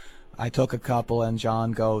 So I took a couple, and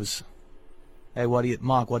John goes, "Hey,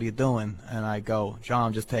 Mark, what are you doing?" And I go, "John,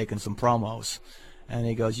 I'm just taking some promos." And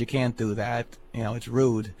he goes, "You can't do that. You know, it's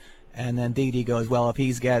rude." And then Dee Dee goes, "Well, if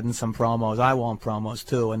he's getting some promos, I want promos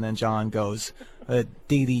too." And then John goes,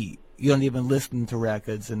 "Dee Dee, you don't even listen to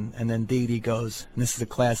records." And then Dee Dee goes, and this is a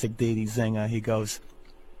classic Dee Dee zinger, he goes,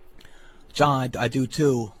 "John, I do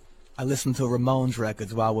too. I listen to Ramones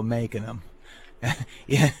records while we're making them."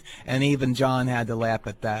 Yeah, and even John had to laugh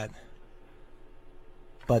at that.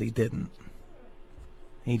 But he didn't.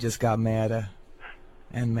 He just got madder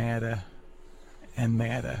and madder and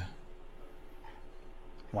madder.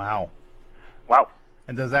 Wow. Wow.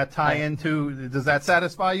 And does that does that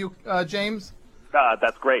satisfy you, James?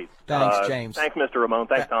 That's great. Thanks, James. Thanks, Mr. Ramon.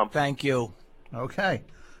 Thanks, Tom. Thank you. Okay.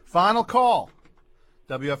 Final call.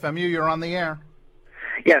 WFMU, you're on the air.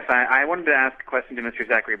 Yes, I wanted to ask a question to Mr.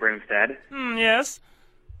 Zachary Brimstead. Yes.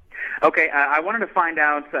 Okay, I wanted to find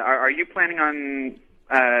out, are you planning on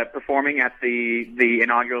performing at the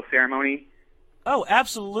inaugural ceremony? Oh,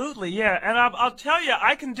 absolutely, yeah. And I'll tell you,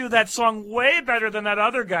 I can do that song way better than that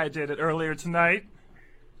other guy did it earlier tonight.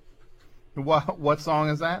 What song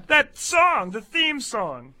is that? That song, the theme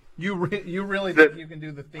song. You really think you can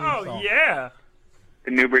do the theme song? Oh, yeah.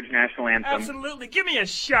 The Newbridge National Anthem. Absolutely. Give me a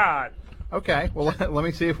shot. Okay, well, let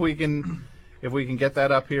me see if we can get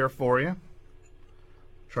that up here for you.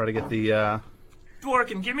 Try to get the...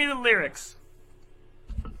 Dworkin, give me the lyrics.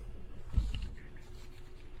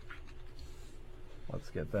 Let's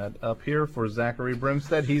get that up here for Zachary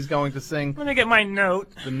Brimstead. He's going to sing... Let me get my note.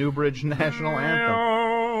 The Newbridge National Anthem.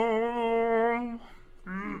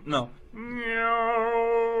 No.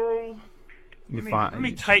 Let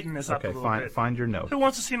me tighten this up a little bit. Find your note. Who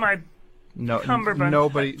wants to see my cummerbund?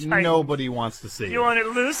 Nobody wants to see it. You want it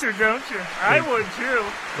looser, don't you? I would, too.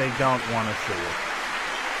 They don't want to see it.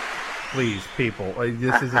 Please, people,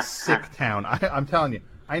 this is a sick town. I'm telling you,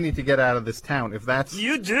 I need to get out of this town. If that's...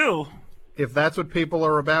 You do. If that's what people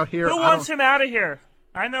are about here... Who wants him out of here?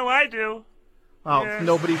 I know I do. Oh, yes.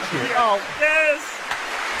 Nobody cheers. Yeah. Oh. Yes.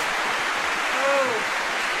 Oh.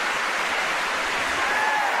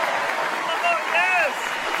 Oh, yes.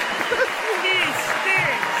 He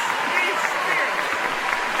stinks. He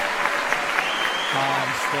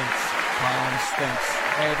stinks. Tom stinks.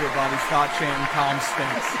 Everybody start chanting, Tom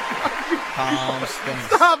stinks. Tom stinks.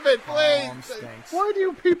 Stop it, please. Tom stinks. Why do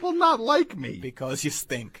you people not like me? Because you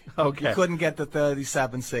stink. Okay. You couldn't get the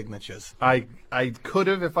 37 signatures. I could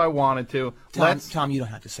have if I wanted to. Tom, you don't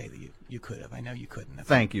have to say that you could have. I know you couldn't have.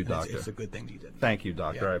 Thank you, Doctor. It's a good thing you did. Thank you,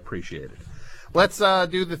 Doctor. Yeah. I appreciate it. Let's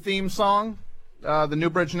do the theme song, the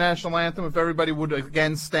Newbridge National Anthem. If everybody would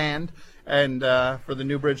again stand and for the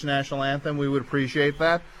Newbridge National Anthem, we would appreciate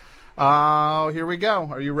that. Here we go.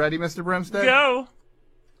 Are you ready, Mr. Brimstead? Go.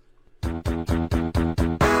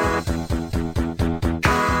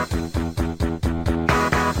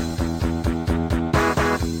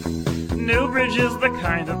 Newbridge is the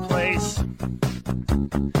kind of place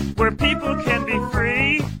where people can be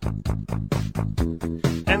free.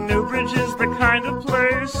 And Newbridge is the kind of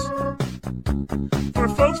place for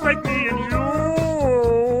folks like me and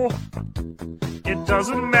you. It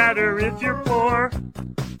doesn't matter if you're poor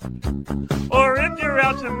or if you're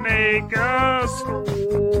out to make a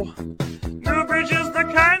school. Newbridge is the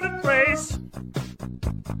kind of place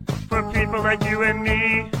for people like you and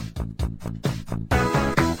me.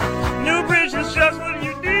 Newbridge is just what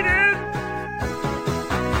you needed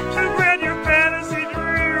to grant your fantasy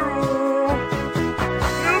dream.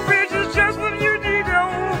 Newbridge is just what you need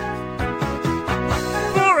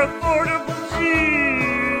for affordable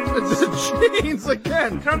jeans. The jeans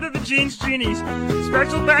again. Come to the Jeans Genies.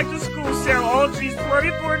 Special back to school sale. All jeans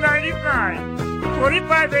 $24.99.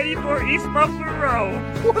 2584 East Buffalo Road.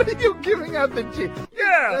 What are you giving out the jeans?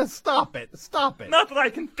 Yeah. Stop it. Stop it. Not that I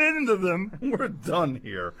can fit into them. We're done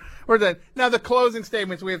here. We're done. Now the closing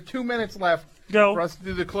statements. We have 2 minutes left for us to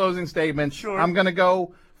do the closing statements. Sure. I'm going to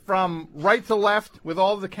go from right to left with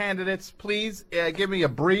all the candidates. Please give me a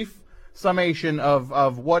brief summation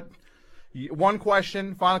of what. One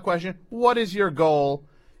question, final question. What is your goal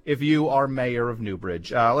if you are mayor of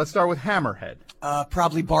Newbridge? Let's start with Hammerhead.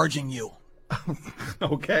 Probably barging you.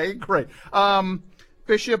 Okay, great.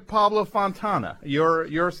 Bishop Pablo Fontana,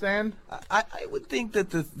 your stand? I would think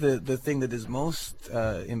that the thing that is most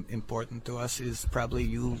important to us is probably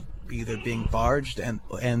you either being barged and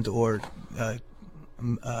or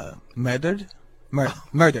murdered.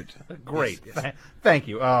 Murdered. Great. Yes. Thank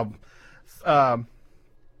you.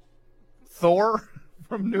 Thor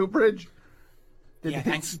from Newbridge.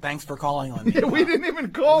 Thanks for calling on me. Yeah, we didn't even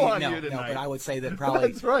call on you tonight. No, but I would say that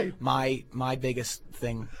probably That's right. My biggest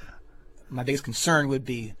concern would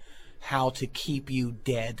be how to keep you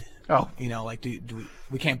dead. Oh. Like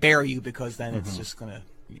we can't bury you because then it's just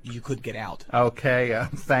you could get out. Okay,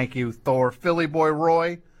 thank you, Thor. Philly Boy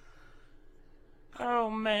Roy. Oh,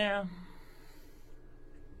 man.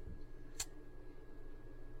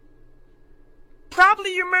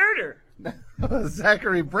 Probably your murder.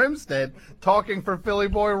 Zachary Brimstead talking for Philly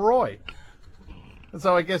Boy Roy.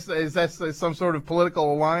 So I guess is that some sort of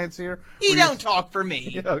political alliance here? You don't talk for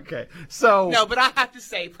me. Okay, so no, but I have to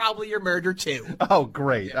say probably your murder too. Oh,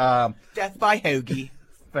 great! Death by hoagie.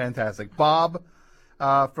 Fantastic, Bob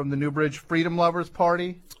from the Newbridge Freedom Lovers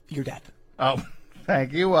Party. Your death. Oh,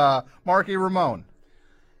 thank you, Marky Ramone.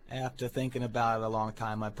 After thinking about it a long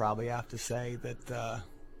time, I probably have to say that.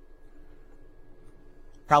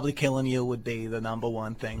 Probably killing you would be the number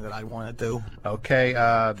one thing that I'd want to do. Okay.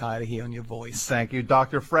 Tired of hearing your voice. Thank you.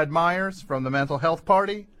 Dr. Fred Myers from the Mental Health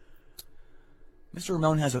Party. Mr.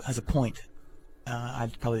 Ramone has a point.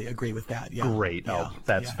 I'd probably agree with that. Yeah. Great. Yeah. Oh,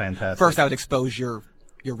 that's fantastic. First, I would expose your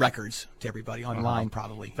records to everybody online,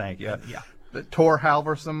 probably. Thank you. Yeah. Tor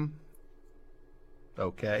Halverson.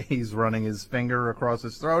 Okay. He's running his finger across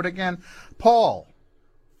his throat again. Paul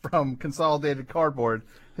from Consolidated Cardboard.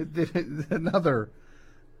 Another...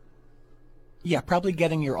 Yeah, probably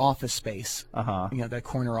getting your office space. That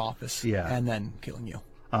corner office. Yeah. And then killing you.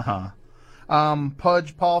 Pudge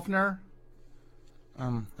Palfner. I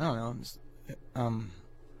don't know.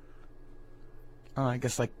 I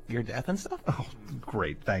guess like your death and stuff. Oh,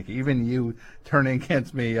 great, thank you. Even you turning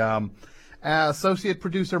against me. Associate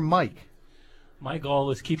producer Mike. My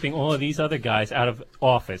goal is keeping all of these other guys out of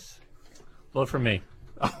office. Vote for me.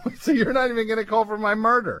 Oh, so you're not even going to call for my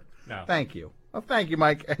murder? No. Thank you. Oh, thank you,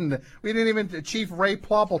 Mike. And we didn't even. Chief Ray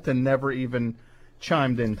Ploppleton never even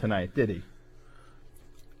chimed in tonight, did he?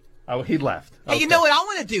 Oh, he left. Hey, you know what I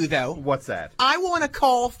want to do, though? What's that? I want to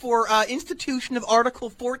call for institution of Article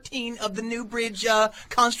 14 of the Newbridge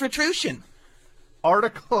Constitution.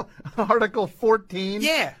 Article 14?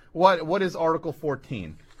 Yeah. What is Article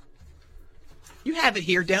 14? You have it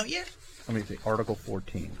here, don't you? Let me see. Article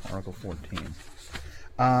 14.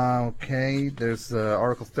 Okay, there's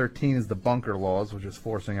Article 13 is the bunker laws, which is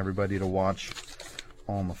forcing everybody to watch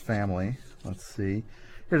All in the Family. Let's see.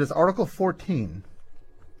 Here it is, Article 14.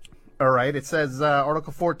 All right, it says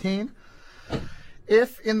Article 14.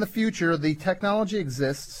 If in the future the technology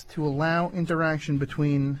exists to allow interaction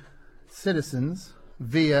between citizens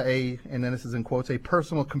via and then this is in quotes, a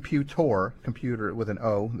personal computer with an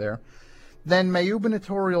O there, then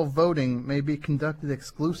Mayubernatorial voting may be conducted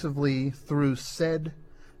exclusively through said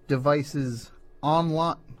devices'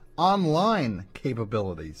 online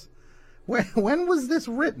capabilities. When was this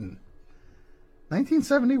written?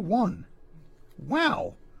 1971.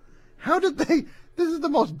 Wow. How did they... This is the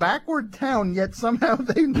most backward town, yet somehow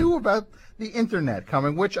they knew about the internet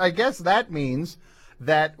coming, which I guess that means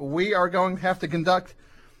that we are going to have to conduct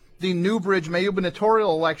the Newbridge Mayubernatorial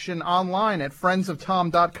election online at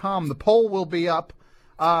friendsoftom.com. The poll will be up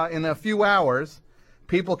in a few hours.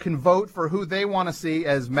 People can vote for who they want to see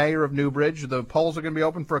as mayor of Newbridge. The polls are going to be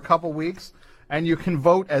open for a couple weeks, and you can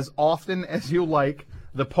vote as often as you like.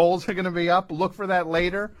 The polls are going to be up. Look for that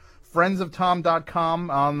later.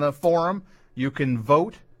 Friendsoftom.com on the forum. You can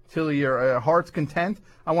vote till your heart's content.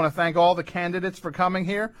 I want to thank all the candidates for coming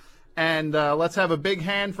here. And let's have a big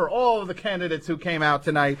hand for all of the candidates who came out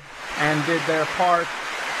tonight and did their part.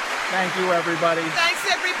 Thank you, everybody.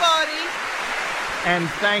 Thanks, everybody. And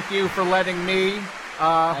thank you for letting me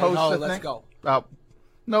host the thing. Let's go.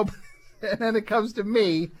 No, and then it comes to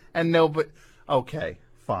me, and nobody. Okay,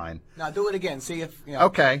 fine. Now do it again. See if you know.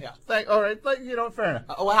 Okay. Yeah. All right. Fair enough.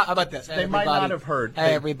 How about this? They might not have heard.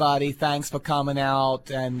 Hey, everybody. Thanks for coming out,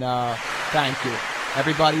 and thank you.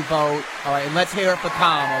 Everybody vote. All right, and let's hear it for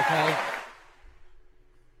Tom, okay?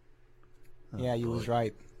 Yeah, you was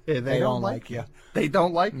right. Yeah, they don't like you. They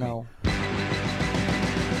don't like No.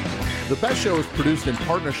 The Best Show is produced in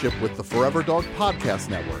partnership with the Forever Dog Podcast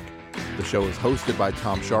Network. The show is hosted by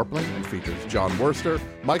Tom Sharpling and features John Worster,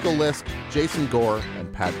 Michael Lisk, Jason Gore,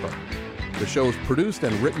 and Pat Byrne. The show is produced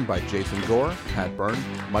and written by Jason Gore, Pat Byrne,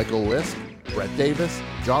 Michael Lisk, Brett Davis,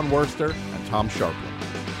 John Worster, and Tom Sharpling.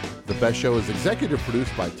 The Best Show is executive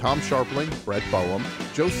produced by Tom Sharpling, Brett Boehm,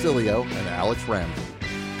 Joe Cilio, and Alex Ramsey.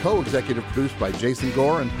 Co-executive produced by Jason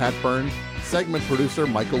Gore and Pat Byrne. Segment producer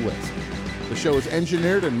Michael Lisk. The show is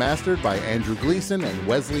engineered and mastered by Andrew Gleason and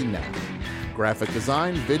Wesley Knapp. Graphic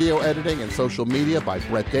design, video editing, and social media by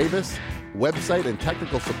Brett Davis. Website and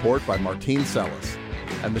technical support by Martine Sellis.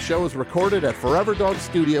 And the show is recorded at Forever Dog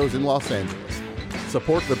Studios in Los Angeles.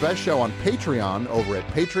 Support The Best Show on Patreon over at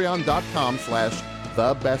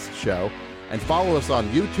patreon.com/TheBestShow. And follow us on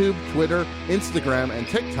YouTube, Twitter, Instagram, and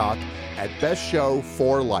TikTok at Best Show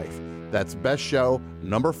 4 Life. That's Best Show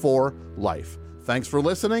number 4 Life. Thanks for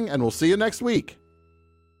listening, and we'll see you next week.